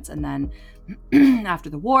France. And then after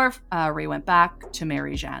the war, Ray went back to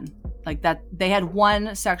marry Jeanne. Like that, they had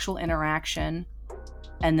one sexual interaction,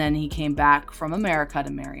 and then he came back from America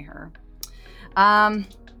to marry her.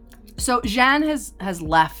 So Jeanne has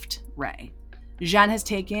left Ray. Jeanne has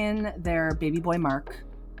taken their baby boy Mark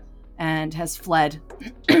and has fled.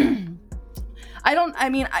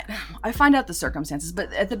 I find out the circumstances,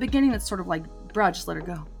 but at the beginning it's sort of like, bruh, just let her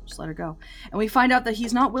go. Just let her go. And we find out that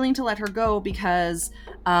he's not willing to let her go because,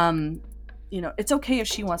 it's okay if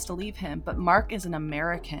she wants to leave him, but Mark is an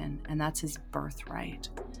American and that's his birthright.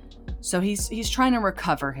 So he's trying to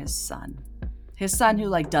recover his son who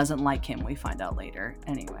like doesn't like him, we find out later.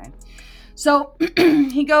 Anyway, so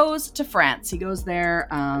he goes to France. He goes there,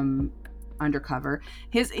 undercover.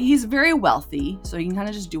 He's very wealthy, so he can kind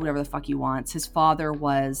of just do whatever the fuck he wants. His father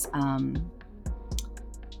was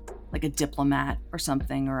like a diplomat or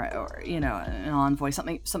something, or an envoy,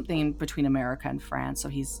 something between America and France. So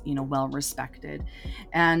he's well respected.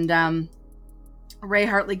 And Ray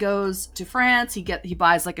Hartley goes to France. He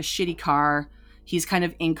buys like a shitty car. He's kind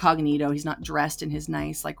of incognito. He's not dressed in his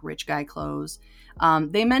nice like rich guy clothes.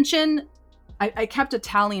 They mention. I kept a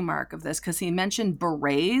tally mark of this because he mentioned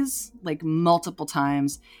berets like multiple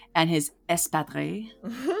times and his espadrille.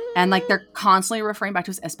 And like they're constantly referring back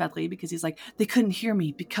to his espadrille because he's like, they couldn't hear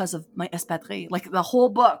me because of my espadrille. Like the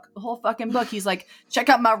whole fucking book, he's like, check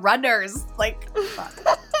out my runners. Like,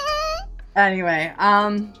 anyway,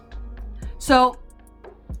 so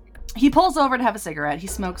he pulls over to have a cigarette. He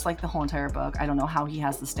smokes like the whole entire book. I don't know how he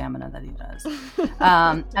has the stamina that he does.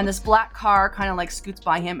 And this black car kind of like scoots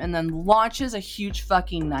by him and then launches a huge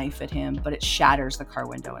fucking knife at him, but it shatters the car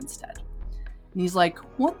window instead. And he's like,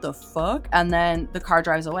 what the fuck? And then the car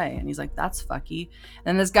drives away and he's like, that's fucky.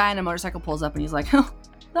 And this guy on a motorcycle pulls up and he's like, oh,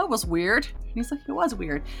 that was weird. And he's like, it was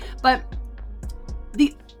weird. But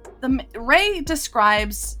the Ray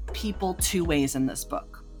describes people two ways in this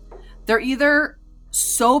book. They're either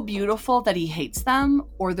so beautiful that he hates them,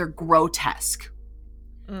 or they're grotesque.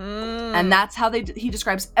 And that's how he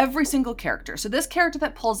describes every single character. So this character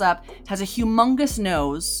that pulls up has a humongous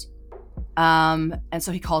nose, and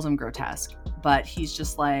so he calls him grotesque, but he's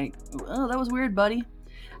just like, oh, that was weird, buddy.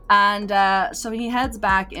 And so he heads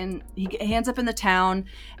back, and he ends up in the town,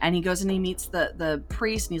 and he goes and he meets the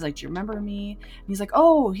priest, and he's like, do you remember me? And he's like,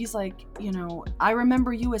 oh, I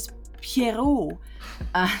remember you as Pierrot.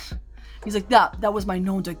 He's like, that was my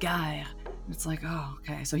nom de guerre. And it's like, oh,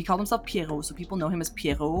 okay. So he called himself Pierrot. So people know him as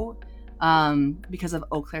Pierrot because of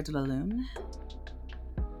Au clair de la lune.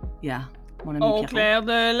 Yeah. Au clair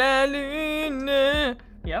de la lune.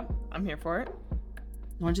 Yep, I'm here for it.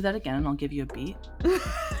 You want to do that again and I'll give you a beat?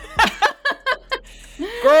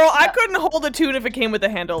 Girl, I couldn't hold a tune if it came with a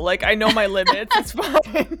handle. Like, I know my limits. It's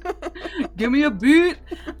fine. Give me a beat.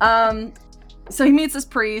 So he meets this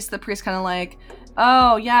priest. The priest kind of like,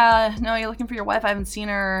 oh, yeah, no, you're looking for your wife. I haven't seen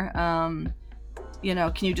her. Can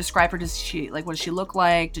you describe her? What does she look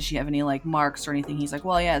like? Does she have any, like, marks or anything? He's like,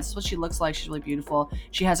 well, yeah, this is what she looks like. She's really beautiful.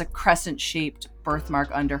 She has a crescent-shaped birthmark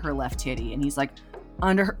under her left titty. And he's like,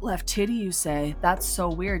 under her left titty, you say? That's so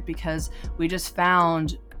weird because we just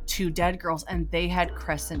found 2 dead girls and they had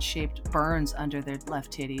crescent-shaped burns under their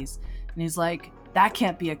left titties. And he's like, that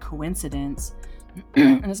can't be a coincidence.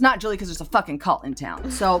 And it's not Julie because there's a fucking cult in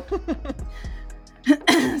town. So,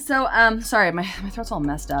 sorry, my throat's all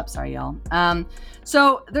messed up. Sorry, y'all.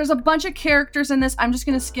 So there's a bunch of characters in this. I'm just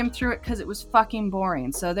going to skim through it because it was fucking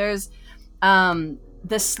boring. So there's the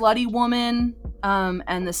slutty woman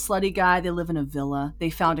and the slutty guy. They live in a villa. They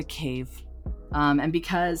found a cave. And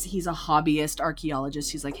because he's a hobbyist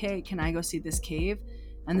archaeologist, he's like, hey, can I go see this cave?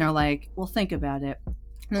 And they're like, well, think about it.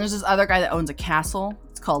 And there's this other guy that owns a castle.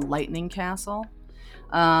 It's called Lightning Castle.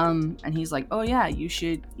 And he's like, oh yeah, you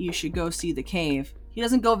should go see the cave. He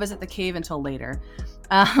doesn't go visit the cave until later.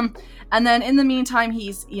 And then in the meantime,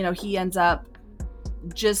 he ends up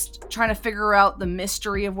just trying to figure out the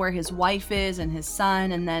mystery of where his wife is and his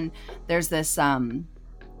son. And then there's this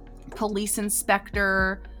police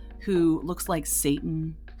inspector who looks like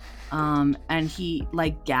Satan. And he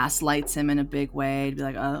like gaslights him in a big way to be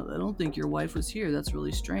like, I don't think your wife was here. That's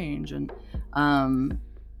really strange. And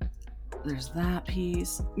there's that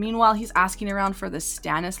piece. Meanwhile, he's asking around for the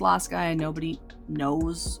Stanislaus guy and nobody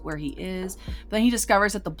knows where he is. But then he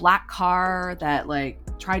discovers that the black car that like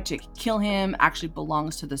tried to kill him actually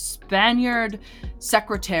belongs to the Spaniard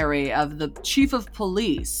secretary of the chief of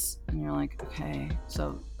police. And you're like, okay,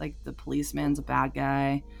 so like the policeman's a bad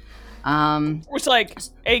guy. Which like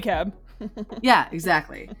ACAB. Yeah,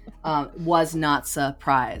 exactly. Was not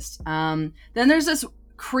surprised. Then there's this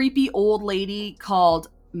creepy old lady called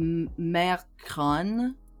Mère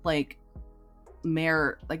Crone, like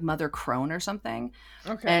Mother Crone or something.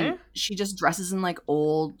 Okay. And she just dresses in like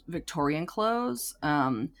old Victorian clothes.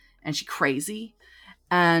 And she's crazy.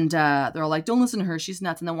 And they're all like, don't listen to her, she's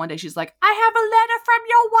nuts. And then one day she's like, I have a letter from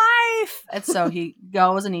your wife. And so he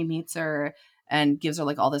goes and he meets her and gives her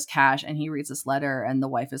like all this cash, and he reads this letter, and the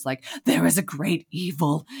wife is like, there is a great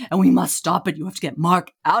evil and we must stop it. You have to get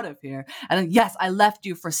Mark out of here. And then, yes, I left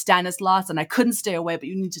you for Stanislaus and I couldn't stay away, but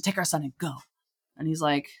you need to take our son and go. And he's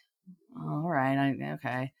like, all right,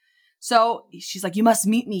 okay. So she's like, you must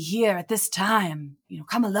meet me here at this time,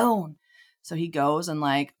 come alone. So he goes, and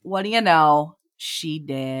like, what do you know? She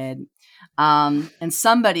did. And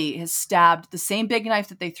somebody has stabbed the same big knife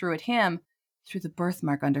that they threw at him through the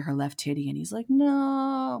birthmark under her left titty. And he's like,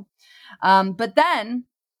 no. But then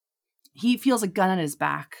he feels a gun on his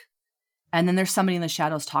back. And then there's somebody in the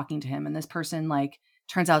shadows talking to him. And this person like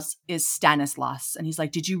turns out is Stanislaus. And he's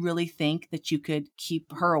like, did you really think that you could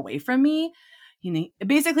keep her away from me?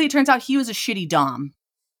 Basically, it turns out he was a shitty dom.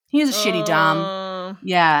 He is a shitty dom.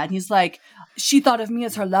 Yeah. And he's like, she thought of me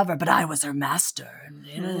as her lover, but I was her master.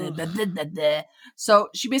 So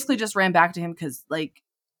she basically just ran back to him because like,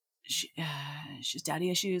 she's daddy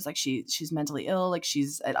issues, like she's mentally ill, like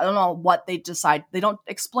I don't know what they decide, they don't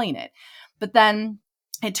explain it. But then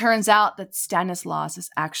it turns out that Stanislaus is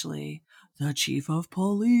actually the chief of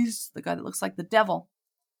police, the guy that looks like the devil.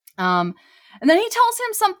 And then he tells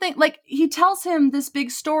him something, like he tells him this big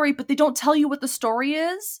story, but they don't tell you what the story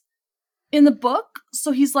is in the book.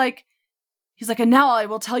 So he's like, and now I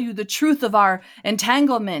will tell you the truth of our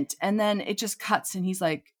entanglement. And then it just cuts, and he's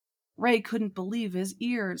like, Ray couldn't believe his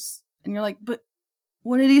ears. And you're like, but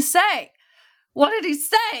what did he say? What did he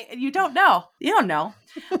say? And you don't know. You don't know.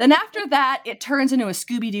 Then after that, it turns into a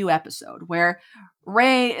Scooby-Doo episode where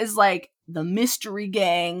Ray is like the mystery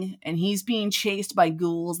gang and he's being chased by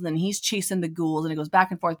ghouls. And then he's chasing the ghouls and it goes back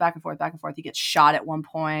and forth, back and forth, back and forth. He gets shot at one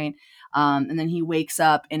point. And then he wakes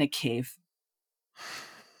up in a cave.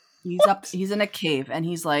 He's in a cave and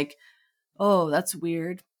he's like, oh, that's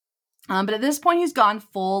weird. But at this point, he's gone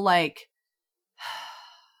full like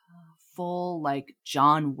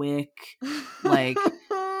John Wick, like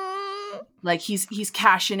he's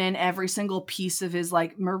cashing in every single piece of his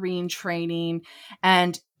like Marine training,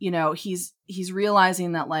 and he's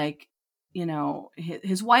realizing that like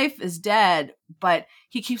his wife is dead, but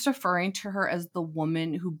he keeps referring to her as the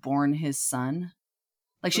woman who bore his son.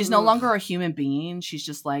 Like she's no longer a human being; she's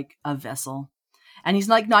just like a vessel. And he's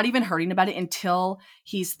like not even hurting about it until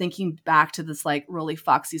he's thinking back to this like really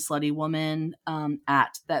foxy, slutty woman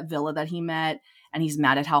at that villa that he met. And he's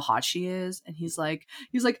mad at how hot she is. And he's like,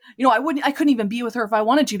 I couldn't even be with her if I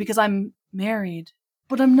wanted to because I'm married,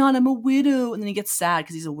 but I'm not, I'm a widow. And then he gets sad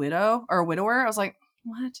because he's a widow or a widower. I was like,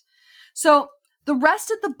 what? So the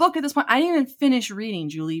rest of the book at this point, I didn't even finish reading,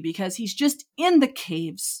 Julie, because he's just in the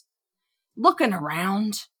caves looking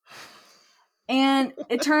around. And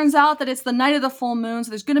it turns out that it's the night of the full moon.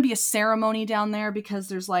 So there's going to be a ceremony down there because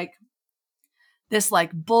there's like this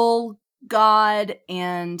like bull god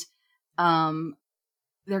and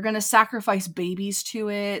they're going to sacrifice babies to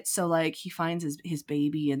it. So like he finds his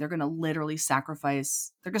baby and they're going to literally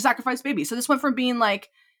sacrifice babies. So this went from being like,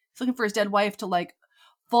 he's looking for his dead wife to like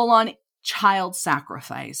full on child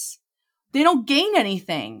sacrifice, they don't gain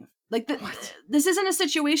anything. Like this isn't a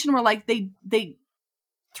situation where like they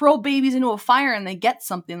throw babies into a fire and they get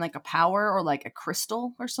something like a power or like a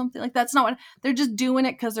crystal or something. Like that's not what they're just doing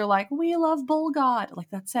it because they're like, we love Bull God. Like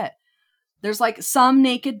that's it. There's like some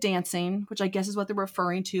naked dancing, which I guess is what they're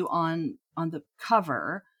referring to on the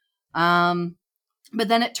cover. But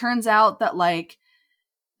then it turns out that like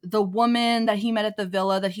the woman that he met at the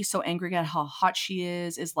villa that he's so angry at how hot she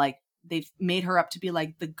is like they've made her up to be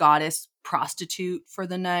like the goddess prostitute for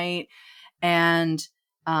the night. And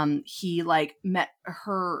he like met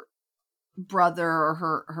her brother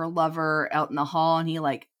or her lover out in the hall and he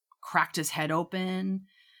like cracked his head open.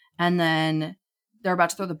 And then they're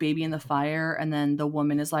about to throw the baby in the fire. And then the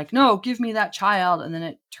woman is like, no, give me that child. And then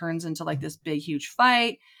it turns into like this big, huge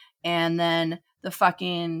fight. And then the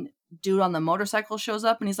fucking dude on the motorcycle shows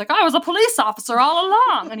up and he's like, I was a police officer all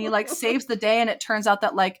along. And he like saves the day. And it turns out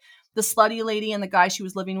that like the slutty lady and the guy she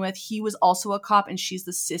was living with, he was also a cop and she's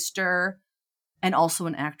the sister and also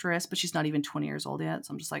an actress, but she's not even 20 years old yet.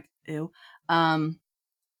 So I'm just like, ew. And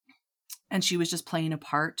she was just playing a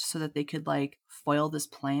part so that they could like foil this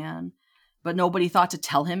plan, but nobody thought to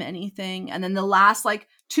tell him anything. And then the last like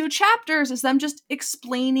 2 chapters is them just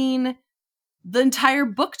explaining the entire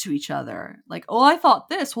book to each other. Like, oh, I thought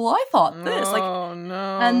this. Well, I thought this. Like, oh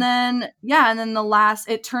no. And then, yeah. And then the last,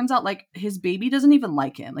 it turns out like his baby doesn't even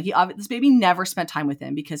like him. Like this baby never spent time with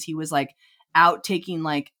him because he was like out taking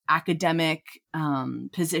like academic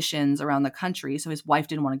positions around the country. So his wife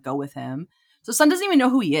didn't want to go with him. So son doesn't even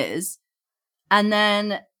know who he is. And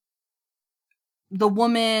then the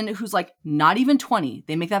woman who's like not even 20,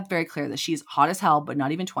 they make that very clear that she's hot as hell, but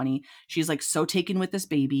not even 20. She's like so taken with this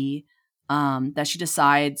baby that she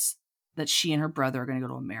decides that she and her brother are going to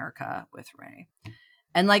go to America with Ray.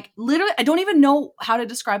 And like literally, I don't even know how to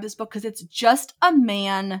describe this book because it's just a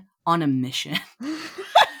man on a mission.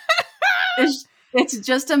 It's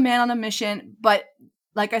just a man on a mission. But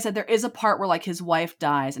like I said, there is a part where like his wife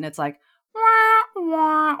dies and it's like, wah,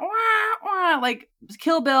 wah, wah, wah, like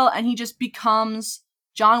Kill Bill. And he just becomes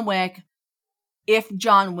John Wick if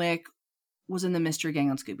John Wick was in the mystery gang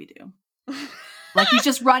on Scooby-Doo. Like he's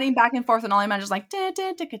just running back and forth and all I imagine is like,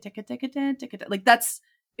 like that's,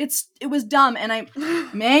 it was dumb. And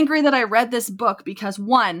I'm angry that I read this book because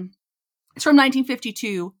one, it's from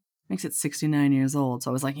 1952, makes it 69 years old.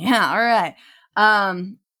 So I was like, yeah, all right.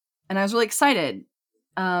 And I was really excited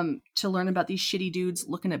to learn about these shitty dudes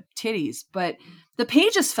looking at titties, but the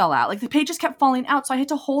pages fell out. Like the pages kept falling out. So I had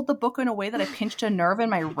to hold the book in a way that I pinched a nerve in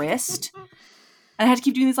my wrist. And I had to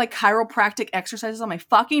keep doing these like chiropractic exercises on my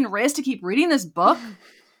fucking wrist to keep reading this book.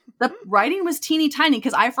 The writing was teeny tiny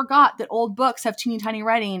because I forgot that old books have teeny tiny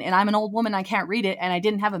writing and I'm an old woman. I can't read it. And I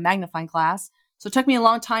didn't have a magnifying glass. So it took me a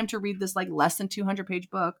long time to read this like less than 200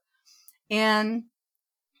 page book. And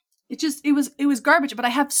it was garbage. But I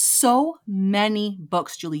have so many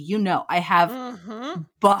books, Julie, you know, I have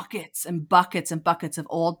buckets and buckets and buckets of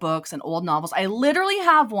old books and old novels. I literally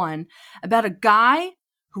have one about a guy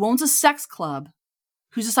who owns a sex club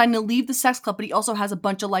who's deciding to leave the sex club, but he also has a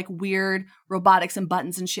bunch of like weird robotics and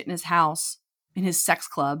buttons and shit in his house, in his sex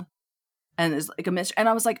club. And it's like a mystery. And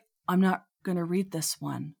I was like, I'm not going to read this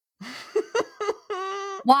one.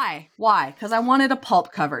 Why? Because I wanted a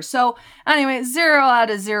pulp cover. So anyway, 0 out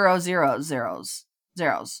of 0, 0, zeros.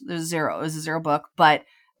 There's 0. It was a 0 book, but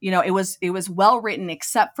you know, it was well written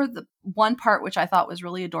except for the one part, which I thought was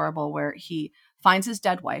really adorable where he finds his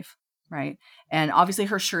dead wife. Right. And obviously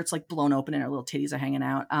her shirt's like blown open and her little titties are hanging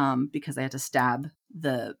out because they had to stab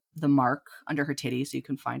the mark under her titty so you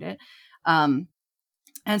can find it. And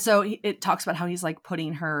so it talks about how he's like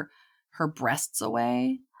putting her breasts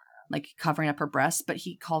away, like covering up her breasts, but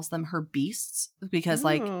he calls them her beasts because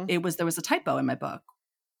like there was a typo in my book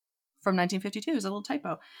from 1952. It was a little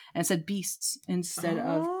typo and it said beasts instead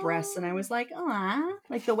of breasts. And I was like, ah,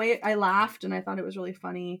 like the way I laughed and I thought it was really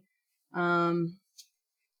funny.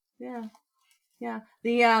 Yeah.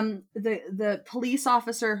 The police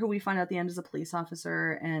officer who we find out at the end is a police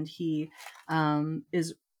officer and he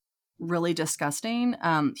is really disgusting.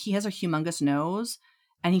 He has a humongous nose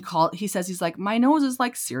and he says he's like, my nose is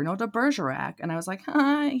like Cyrano de Bergerac. And I was like,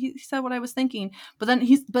 he said what I was thinking. But then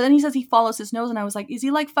he says he follows his nose and I was like, is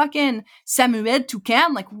he like fucking Samuel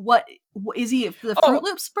Toucan? Like what is he, the Fruit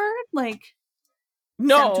Loops bird? Like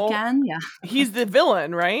no, Toucan? Yeah. He's the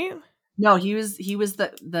villain, right? No, he was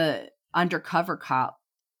the undercover cop.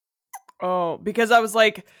 Oh, because I was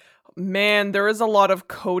like, man, there is a lot of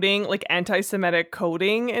coding, like anti-Semitic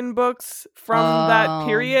coding in books from that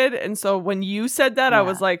period. And so when you said that, I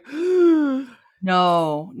was like,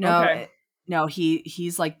 no, okay. no,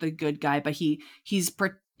 he's like the good guy, but he's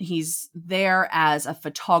he's there as a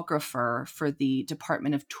photographer for the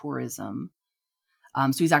Department of Tourism.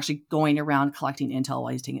 So he's actually going around collecting intel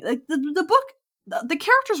while he's taking like the book. The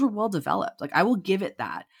characters were well developed. Like I will give it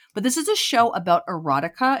that. But this is a show about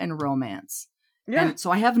erotica and romance. Yeah. And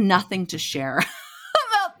so I have nothing to share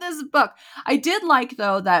about this book. I did like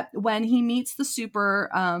though that when he meets the super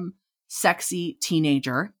sexy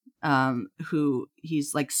teenager, who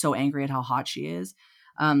he's like so angry at how hot she is.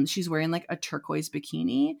 She's wearing like a turquoise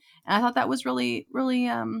bikini. And I thought that was really, really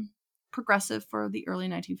progressive for the early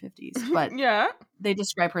 1950s. But yeah, they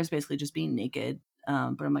describe her as basically just being naked. But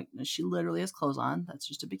I'm like, no, she literally has clothes on. That's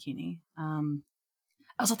just a bikini. I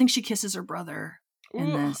also think she kisses her brother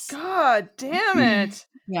in this. God damn it.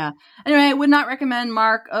 Yeah. Anyway, I would not recommend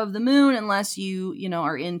Mark of the Moon unless you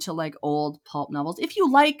are into like old pulp novels. If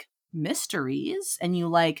you like mysteries and you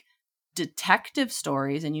like detective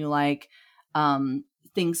stories and you like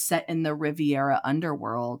things set in the Riviera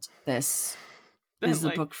underworld, this is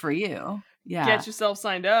the book for you. Yeah. Get yourself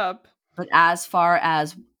signed up. But as far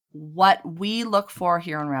as what we look for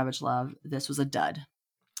here on Ravage Love, this was a dud.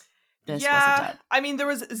 This was a dud. I mean, there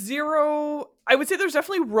was zero. I would say there's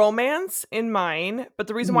definitely romance in mine, but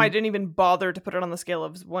the reason why I didn't even bother to put it on the scale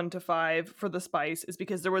of 1 to 5 for The Spice is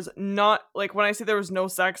because there was not, like, when I say there was no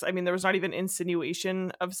sex, I mean, there was not even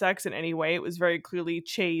insinuation of sex in any way. It was very clearly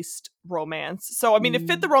chaste romance. So, I mean, it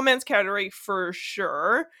fit the romance category for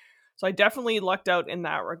sure. So I definitely lucked out in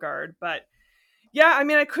that regard. But yeah, I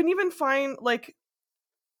mean, I couldn't even find, like,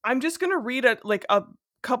 I'm just going to read a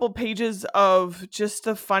couple pages of just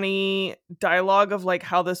the funny dialogue of like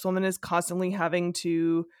how this woman is constantly having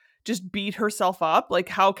to just beat herself up, like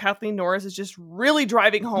how Kathleen Norris is just really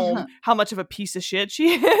driving home how much of a piece of shit she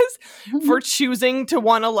is for choosing to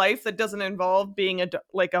want a life that doesn't involve being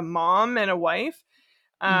a mom and a wife.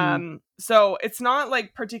 So it's not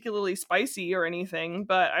like particularly spicy or anything,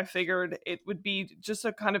 but I figured it would be just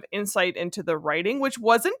a kind of insight into the writing, which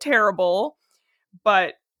wasn't terrible,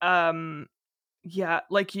 but yeah,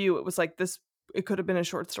 like you, it was like this, it could have been a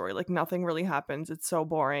short story. Like nothing really happens. It's so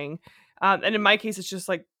boring. And in my case, it's just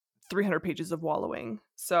like 300 pages of wallowing.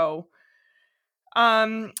 So,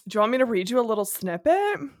 do you want me to read you a little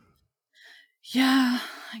snippet? Yeah,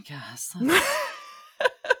 I guess.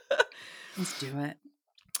 Let's do it.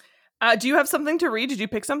 Do you have something to read? Did you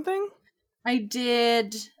pick something? I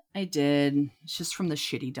did. It's just from the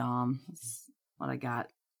shitty Dom. That's what I got.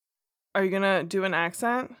 Are you gonna do an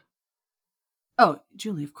accent? Oh,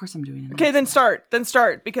 Julie, of course I'm doing it. Okay, then start,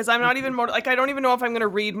 because I'm not even more, like, I don't even know if I'm going to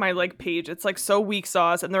read my, like, page. It's, like, so weak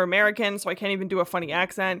sauce, and they're American, so I can't even do a funny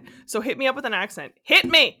accent. So hit me up with an accent. Hit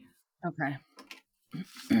me! Okay.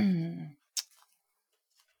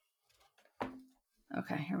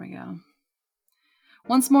 Okay, here we go.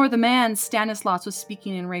 Once more, the man, Stanislas, was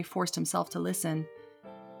speaking, and Ray forced himself to listen.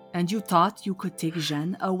 And you thought you could take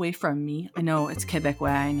Jeanne away from me? I know, it's Quebecois,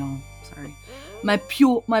 I know. Sorry. My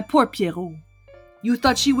poor Pierrot. You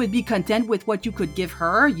thought she would be content with what you could give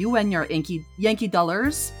her, you and your Yankee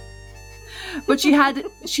dollars? But she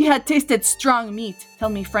had tasted strong meat. Tell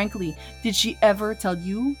me frankly, did she ever tell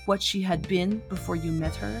you what she had been before you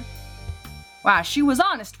met her? Why, she was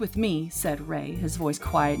honest with me, said Ray, his voice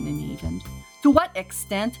quiet and evened. To what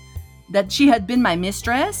extent? That she had been my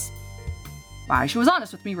mistress? Why, she was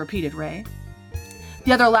honest with me, repeated Ray.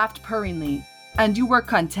 The other laughed purringly. And you were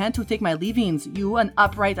content to take my leavings, you, an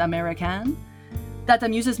upright American? That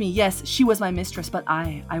amuses me. Yes, she was my mistress, but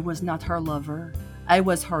I was not her lover. I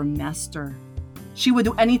was her master. She would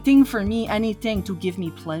do anything for me, anything to give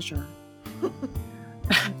me pleasure.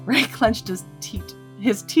 Ray clenched his teeth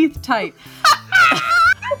tight.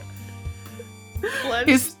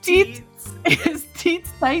 His teeth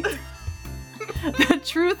tight. The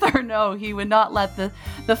truth or no, he would not let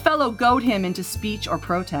the fellow goad him into speech or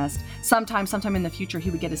protest. Sometime in the future,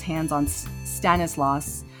 he would get his hands on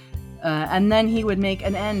Stanislas, and then he would make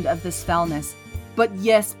an end of this foulness. But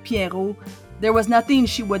yes, Pierrot, there was nothing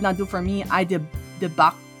she would not do for me. I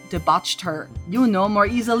debauched her, more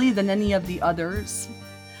easily than any of the others.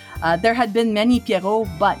 There had been many Pierrot,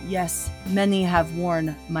 but yes, many have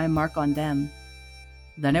worn my mark on them.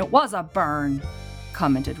 Then it was a burn,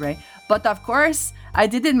 commented Ray. But of course, I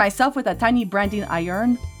did it myself with a tiny branding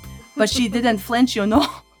iron. But she didn't flinch,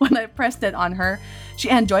 when I pressed it on her. She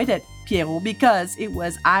enjoyed it, Pierrot, because it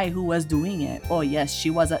was I who was doing it. Oh yes, she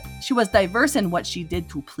was diverse in what she did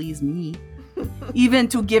to please me. Even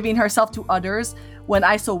to giving herself to others when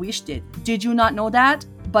I so wished it. Did you not know that?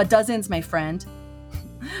 But dozens, my friend.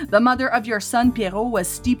 The mother of your son, Pierrot, was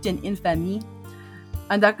steeped in infamy.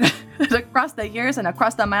 And across the years and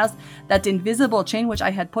across the miles, that invisible chain which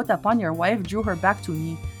I had put upon your wife drew her back to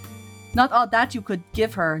me. Not all that you could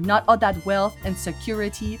give her, not all that wealth and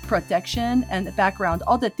security, protection and background,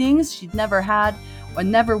 all the things she'd never had or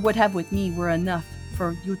never would have with me were enough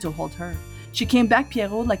for you to hold her. She came back,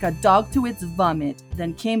 Pierrot, like a dog to its vomit,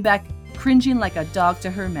 then came back cringing like a dog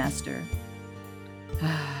to her master.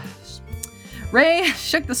 Ray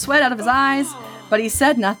shook the sweat out of his eyes, but he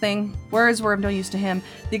said nothing. Words were of no use to him.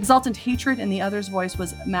 The exultant hatred in the other's voice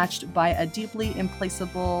was matched by a deeply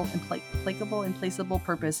implacable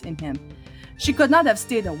purpose in him. She could not have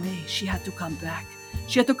stayed away. She had to come back.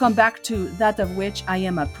 She had to come back to that of which I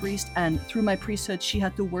am a priest, and through my priesthood she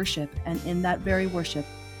had to worship, and in that very worship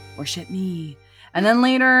me. And then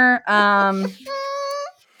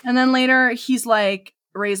later, he's like,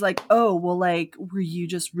 Ray's like, oh, well, like, were you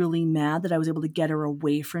just really mad that I was able to get her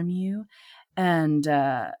away from you? And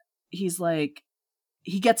he's like,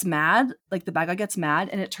 he gets mad, like the bad guy gets mad,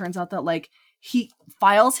 and it turns out that like he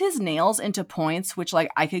files his nails into points, which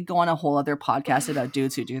like I could go on a whole other podcast about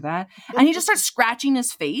dudes who do that. And he just starts scratching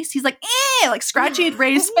his face. He's like, like scratching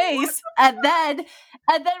Ray's face. And then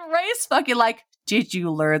Ray's fucking like, did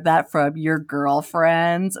you learn that from your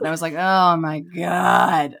girlfriends? And I was like, oh my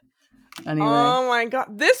God. Anyway. Oh my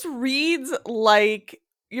God. This reads like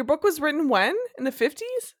your book was written when? In the 50s?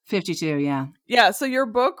 52, yeah. Yeah, so your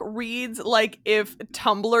book reads like if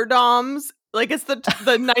Tumblr Doms, like it's the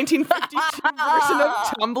 1952 version of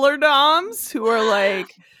Tumblr Doms who are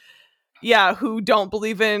like, yeah, who don't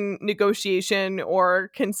believe in negotiation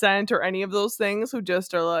or consent or any of those things, who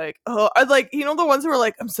just are like, oh, like, you know, the ones who are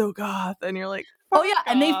like, I'm so goth, and you're like, oh yeah,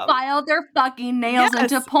 and they file their fucking nails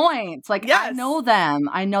into points. Like, yes. I know them.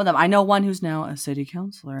 I know one who's now a city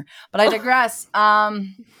councilor. But I digress.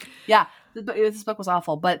 Yeah, this book was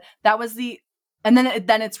awful. But that was and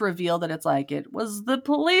then it's revealed that it's like it was the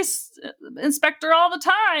police inspector all the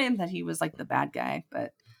time that he was like the bad guy.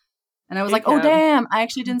 And I was like, oh damn, I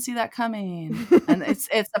actually didn't see that coming, and it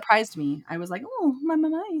surprised me. I was like, oh my.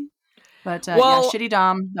 But yeah, Shitty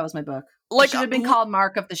Dom. That was my book. Like, it should have been called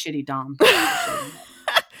Mark of the Shitty Dom.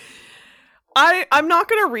 I'm not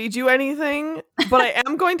going to read you anything, but I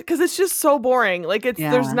am going to, because it's just so boring. Like,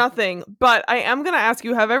 there's nothing. But I am going to ask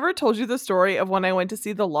you, have I ever told you the story of when I went to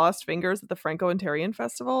see the Lost Fingers at the Franco-Ontarian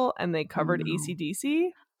Festival and they covered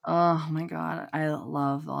AC/DC? Oh my God. I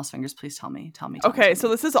love the Lost Fingers. Please tell me. Okay, so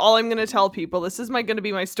this is all I'm going to tell people. This is going to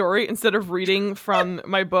be my story instead of reading from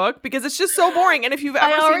my book, because it's just so boring. And if you've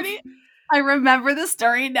ever I remember the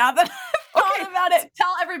story now that I've thought about it.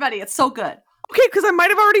 Tell everybody. It's so good. Okay, because I might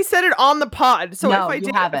have already said it on the pod. So no, if I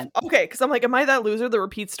you haven't. Okay, because I'm like, am I that loser that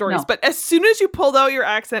repeats stories? No. But as soon as you pulled out your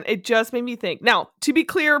accent, it just made me think. Now, to be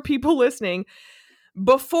clear, people listening,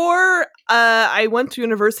 before I went to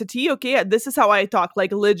university, okay, this is how I talk.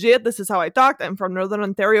 Like, legit, this is how I talked. I'm from Northern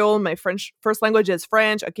Ontario. My first language is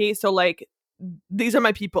French. Okay, so like, these are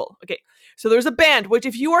my people. Okay, so there's a band, which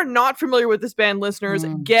if you are not familiar with this band, listeners,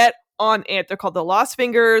 get on it. They're called the Lost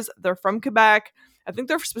Fingers. They're from Quebec. I think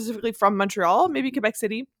they're specifically from Montreal, maybe Quebec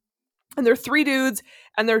City. And they're 3 dudes,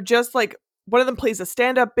 and they're just like, one of them plays a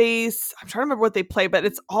stand-up bass. I'm trying to remember what they play, but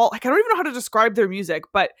it's all, like, I don't even know how to describe their music,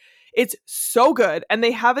 but it's so good. And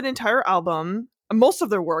they have an entire album. Most of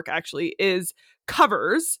their work actually is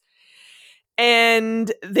covers.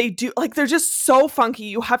 And they do, like, they're just so funky.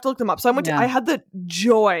 You have to look them up. So I had the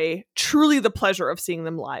joy, truly the pleasure of seeing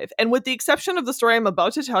them live. And with the exception of the story I'm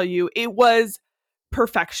about to tell you, it was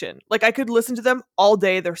perfection. Like, I could listen to them all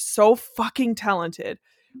day. They're so fucking talented.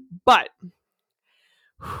 But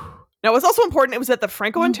now what's also important, it was at the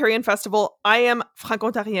Franco-Ontarian Festival. I am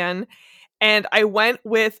Franco-Ontarienne. And I went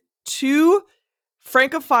with 2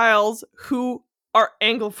 Francophiles who are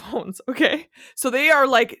Anglophones, okay? So they are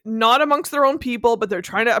like not amongst their own people, but they're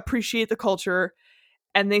trying to appreciate the culture.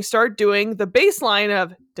 And they start doing the bass line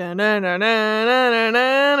of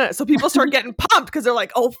da-na-na-na-na-na-na. So people start getting pumped because they're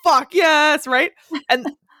like, oh fuck yes, right? And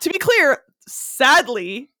to be clear,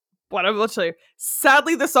 sadly, what I'm about to tell you,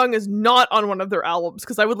 sadly the song is not on one of their albums,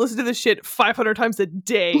 because I would listen to this shit 500 times a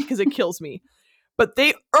day because it kills me. But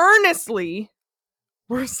they earnestly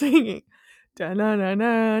were singing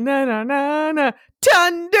da-na-na-na-na-na-na,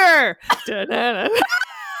 thunder, da-na-na.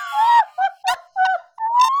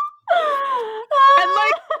 And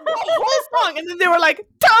like the whole song, and then they were like,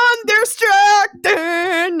 thunderstruck,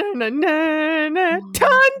 da-na-na-na,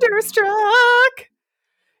 thunderstruck,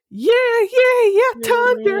 yeah,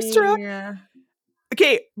 thunderstruck. Yeah.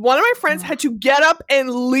 Okay, one of my friends had to get up and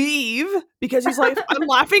leave because he's like, I'm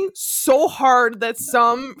laughing so hard that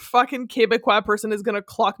some fucking Quebecois person is going to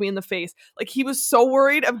clock me in the face. Like, he was so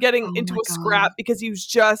worried of getting into a scrap because he was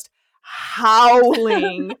just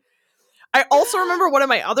howling. I also remember one of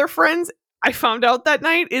my other friends, I found out that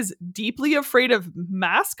night is deeply afraid of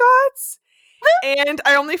mascots. And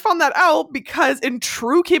I only found that out because in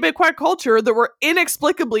true Quebecois culture, there were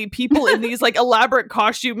inexplicably people in these like elaborate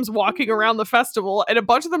costumes walking around the festival, and a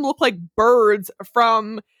bunch of them look like birds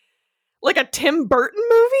from like a Tim Burton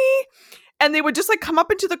movie. And they would just like come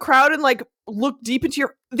up into the crowd and like look deep into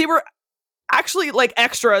they were actually like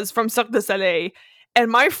extras from Cirque du Soleil. And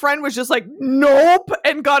my friend was just like, nope,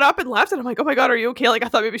 and got up and left. And I'm like, oh my God, are you okay? Like, I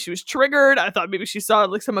thought maybe she was triggered. I thought maybe she saw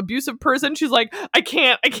like some abusive person. She's like, I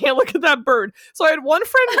can't look at that bird. So I had one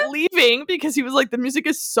friend leaving because he was like, the music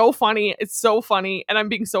is so funny. It's so funny. And I'm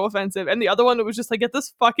being so offensive. And the other one was just like, get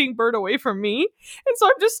this fucking bird away from me. And so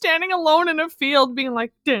I'm just standing alone in a field being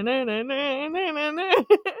like, thunder.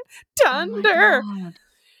 Oh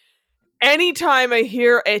Anytime I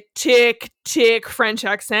hear a tick French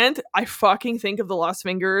accent, I fucking think of the Lost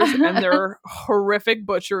Fingers and their horrific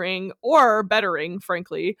butchering or bettering,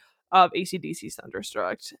 frankly, of AC/DC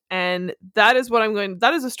Thunderstruck. And that is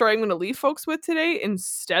a story I'm going to leave folks with today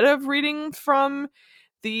instead of reading from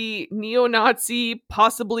the neo-Nazi,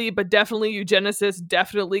 possibly, but definitely eugenicist,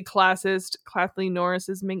 definitely classist, Kathleen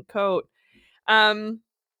Norris's mink coat.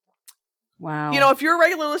 Wow. You know, if you're a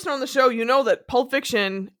regular listener on the show, you know that Pulp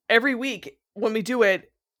Fiction, every week when we do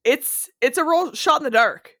it, it's a roll shot in the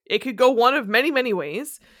dark. It could go one of many, many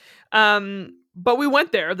ways. But we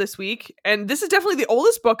went there this week, and this is definitely the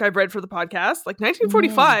oldest book I've read for the podcast. Like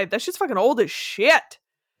 1945, that shit's fucking old as shit.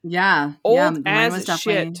 Yeah. Old mine as was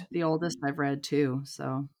definitely shit. the oldest I've read too,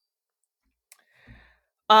 so.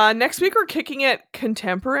 Next week we're kicking it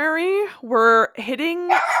contemporary. We're hitting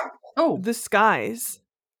the skies.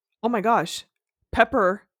 Oh my gosh.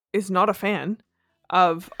 Pepper is not a fan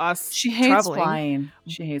of us She hates traveling. flying.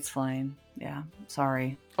 She hates flying. Yeah,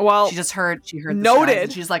 sorry. Well, She heard the noted. skies,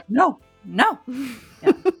 and she's like, no. Yeah.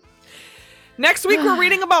 Next week we're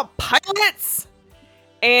reading about pilots.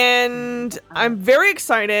 And I'm very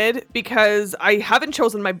excited because I haven't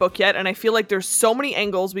chosen my book yet, and I feel like there's so many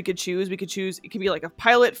angles we could choose. It could be like a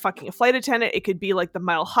pilot fucking a flight attendant. It could be like the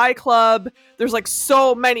Mile High Club. There's like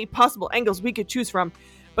so many possible angles we could choose from.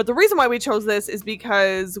 But the reason why we chose this is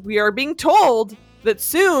because we are being told that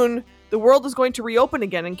soon the world is going to reopen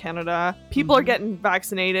again in Canada. People are getting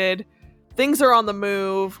vaccinated. Things are on the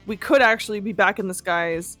move. We could actually be back in the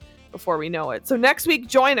skies before we know it. So next week,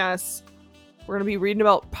 join us. We're going to be reading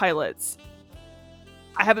about pilots.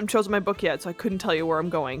 I haven't chosen my book yet, so I couldn't tell you where I'm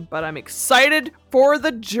going, but I'm excited for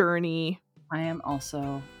the journey. I am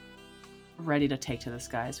also ready to take to the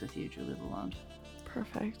skies with you, Julie Lalonde.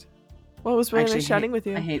 Perfect. Well, it was really nice chatting with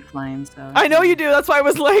you. I hate flying, so. I know you do. That's why I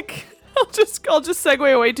was like, I'll just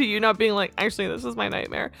segue away to you not being like, actually, this is my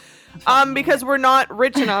nightmare. Because we're not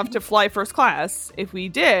rich enough to fly first class. If we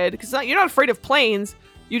did, because you're not afraid of planes.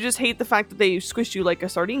 You just hate the fact that they squish you like a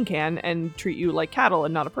sardine can and treat you like cattle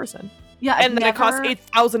and not a person. Yeah, and then it costs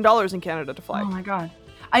 $8,000 in Canada to fly. Oh my God.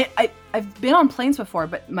 I've been on planes before,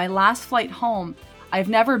 but my last flight home, I've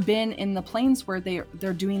never been in the planes where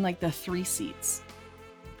they're doing like the 3 seats.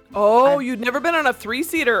 Oh, you'd never been on a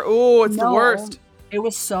 3-seater? Oh, it's the worst. It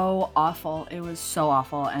was so awful.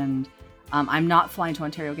 And I'm not flying to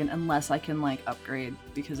Ontario again unless I can like upgrade,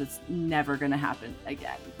 because it's never gonna happen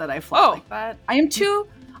again that I fly like that. I'm too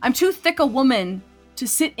thick a woman to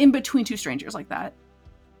sit in between 2 strangers like that.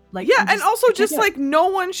 Like, yeah, and also just like no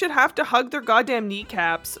one should have to hug their goddamn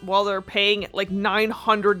kneecaps while they're paying like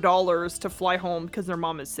 $900 to fly home because their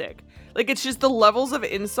mom is sick. Like, it's just the levels of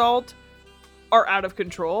insult are out of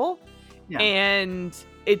control. Yeah. And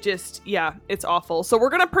it just, it's awful. So we're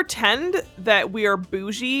going to pretend that we are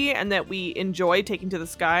bougie and that we enjoy taking to the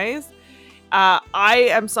skies. I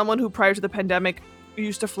am someone who prior to the pandemic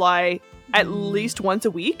used to fly at least once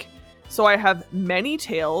a week. So I have many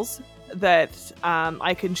tales that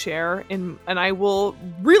I can share, and I will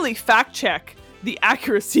really fact check the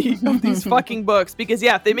accuracy of these fucking books, because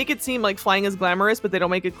if they make it seem like flying is glamorous but they don't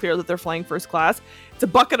make it clear that they're flying first class, it's a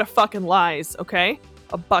bucket of fucking lies. Okay,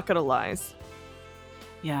 a bucket of lies.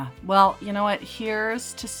 Yeah, well, you know what,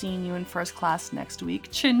 here's to seeing you in first class next week.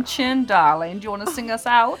 Chin chin, darling. Do you want to sing us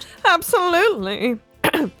out? Absolutely.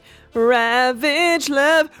 Ravage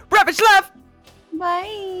love, bye.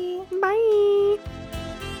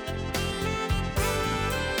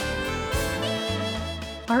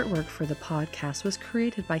 Artwork for the podcast was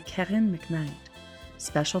created by Karen McKnight.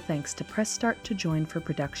 Special thanks to Press Start to Join for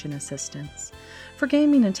production assistance. For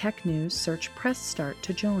gaming and tech news, search Press Start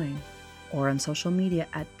to Join, or on social media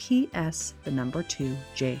at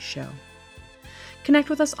PS2J Show. Connect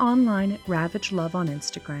with us online at Ravage Love on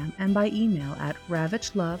Instagram and by email at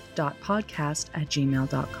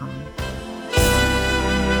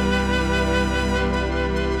ravagelove.podcast@gmail.com.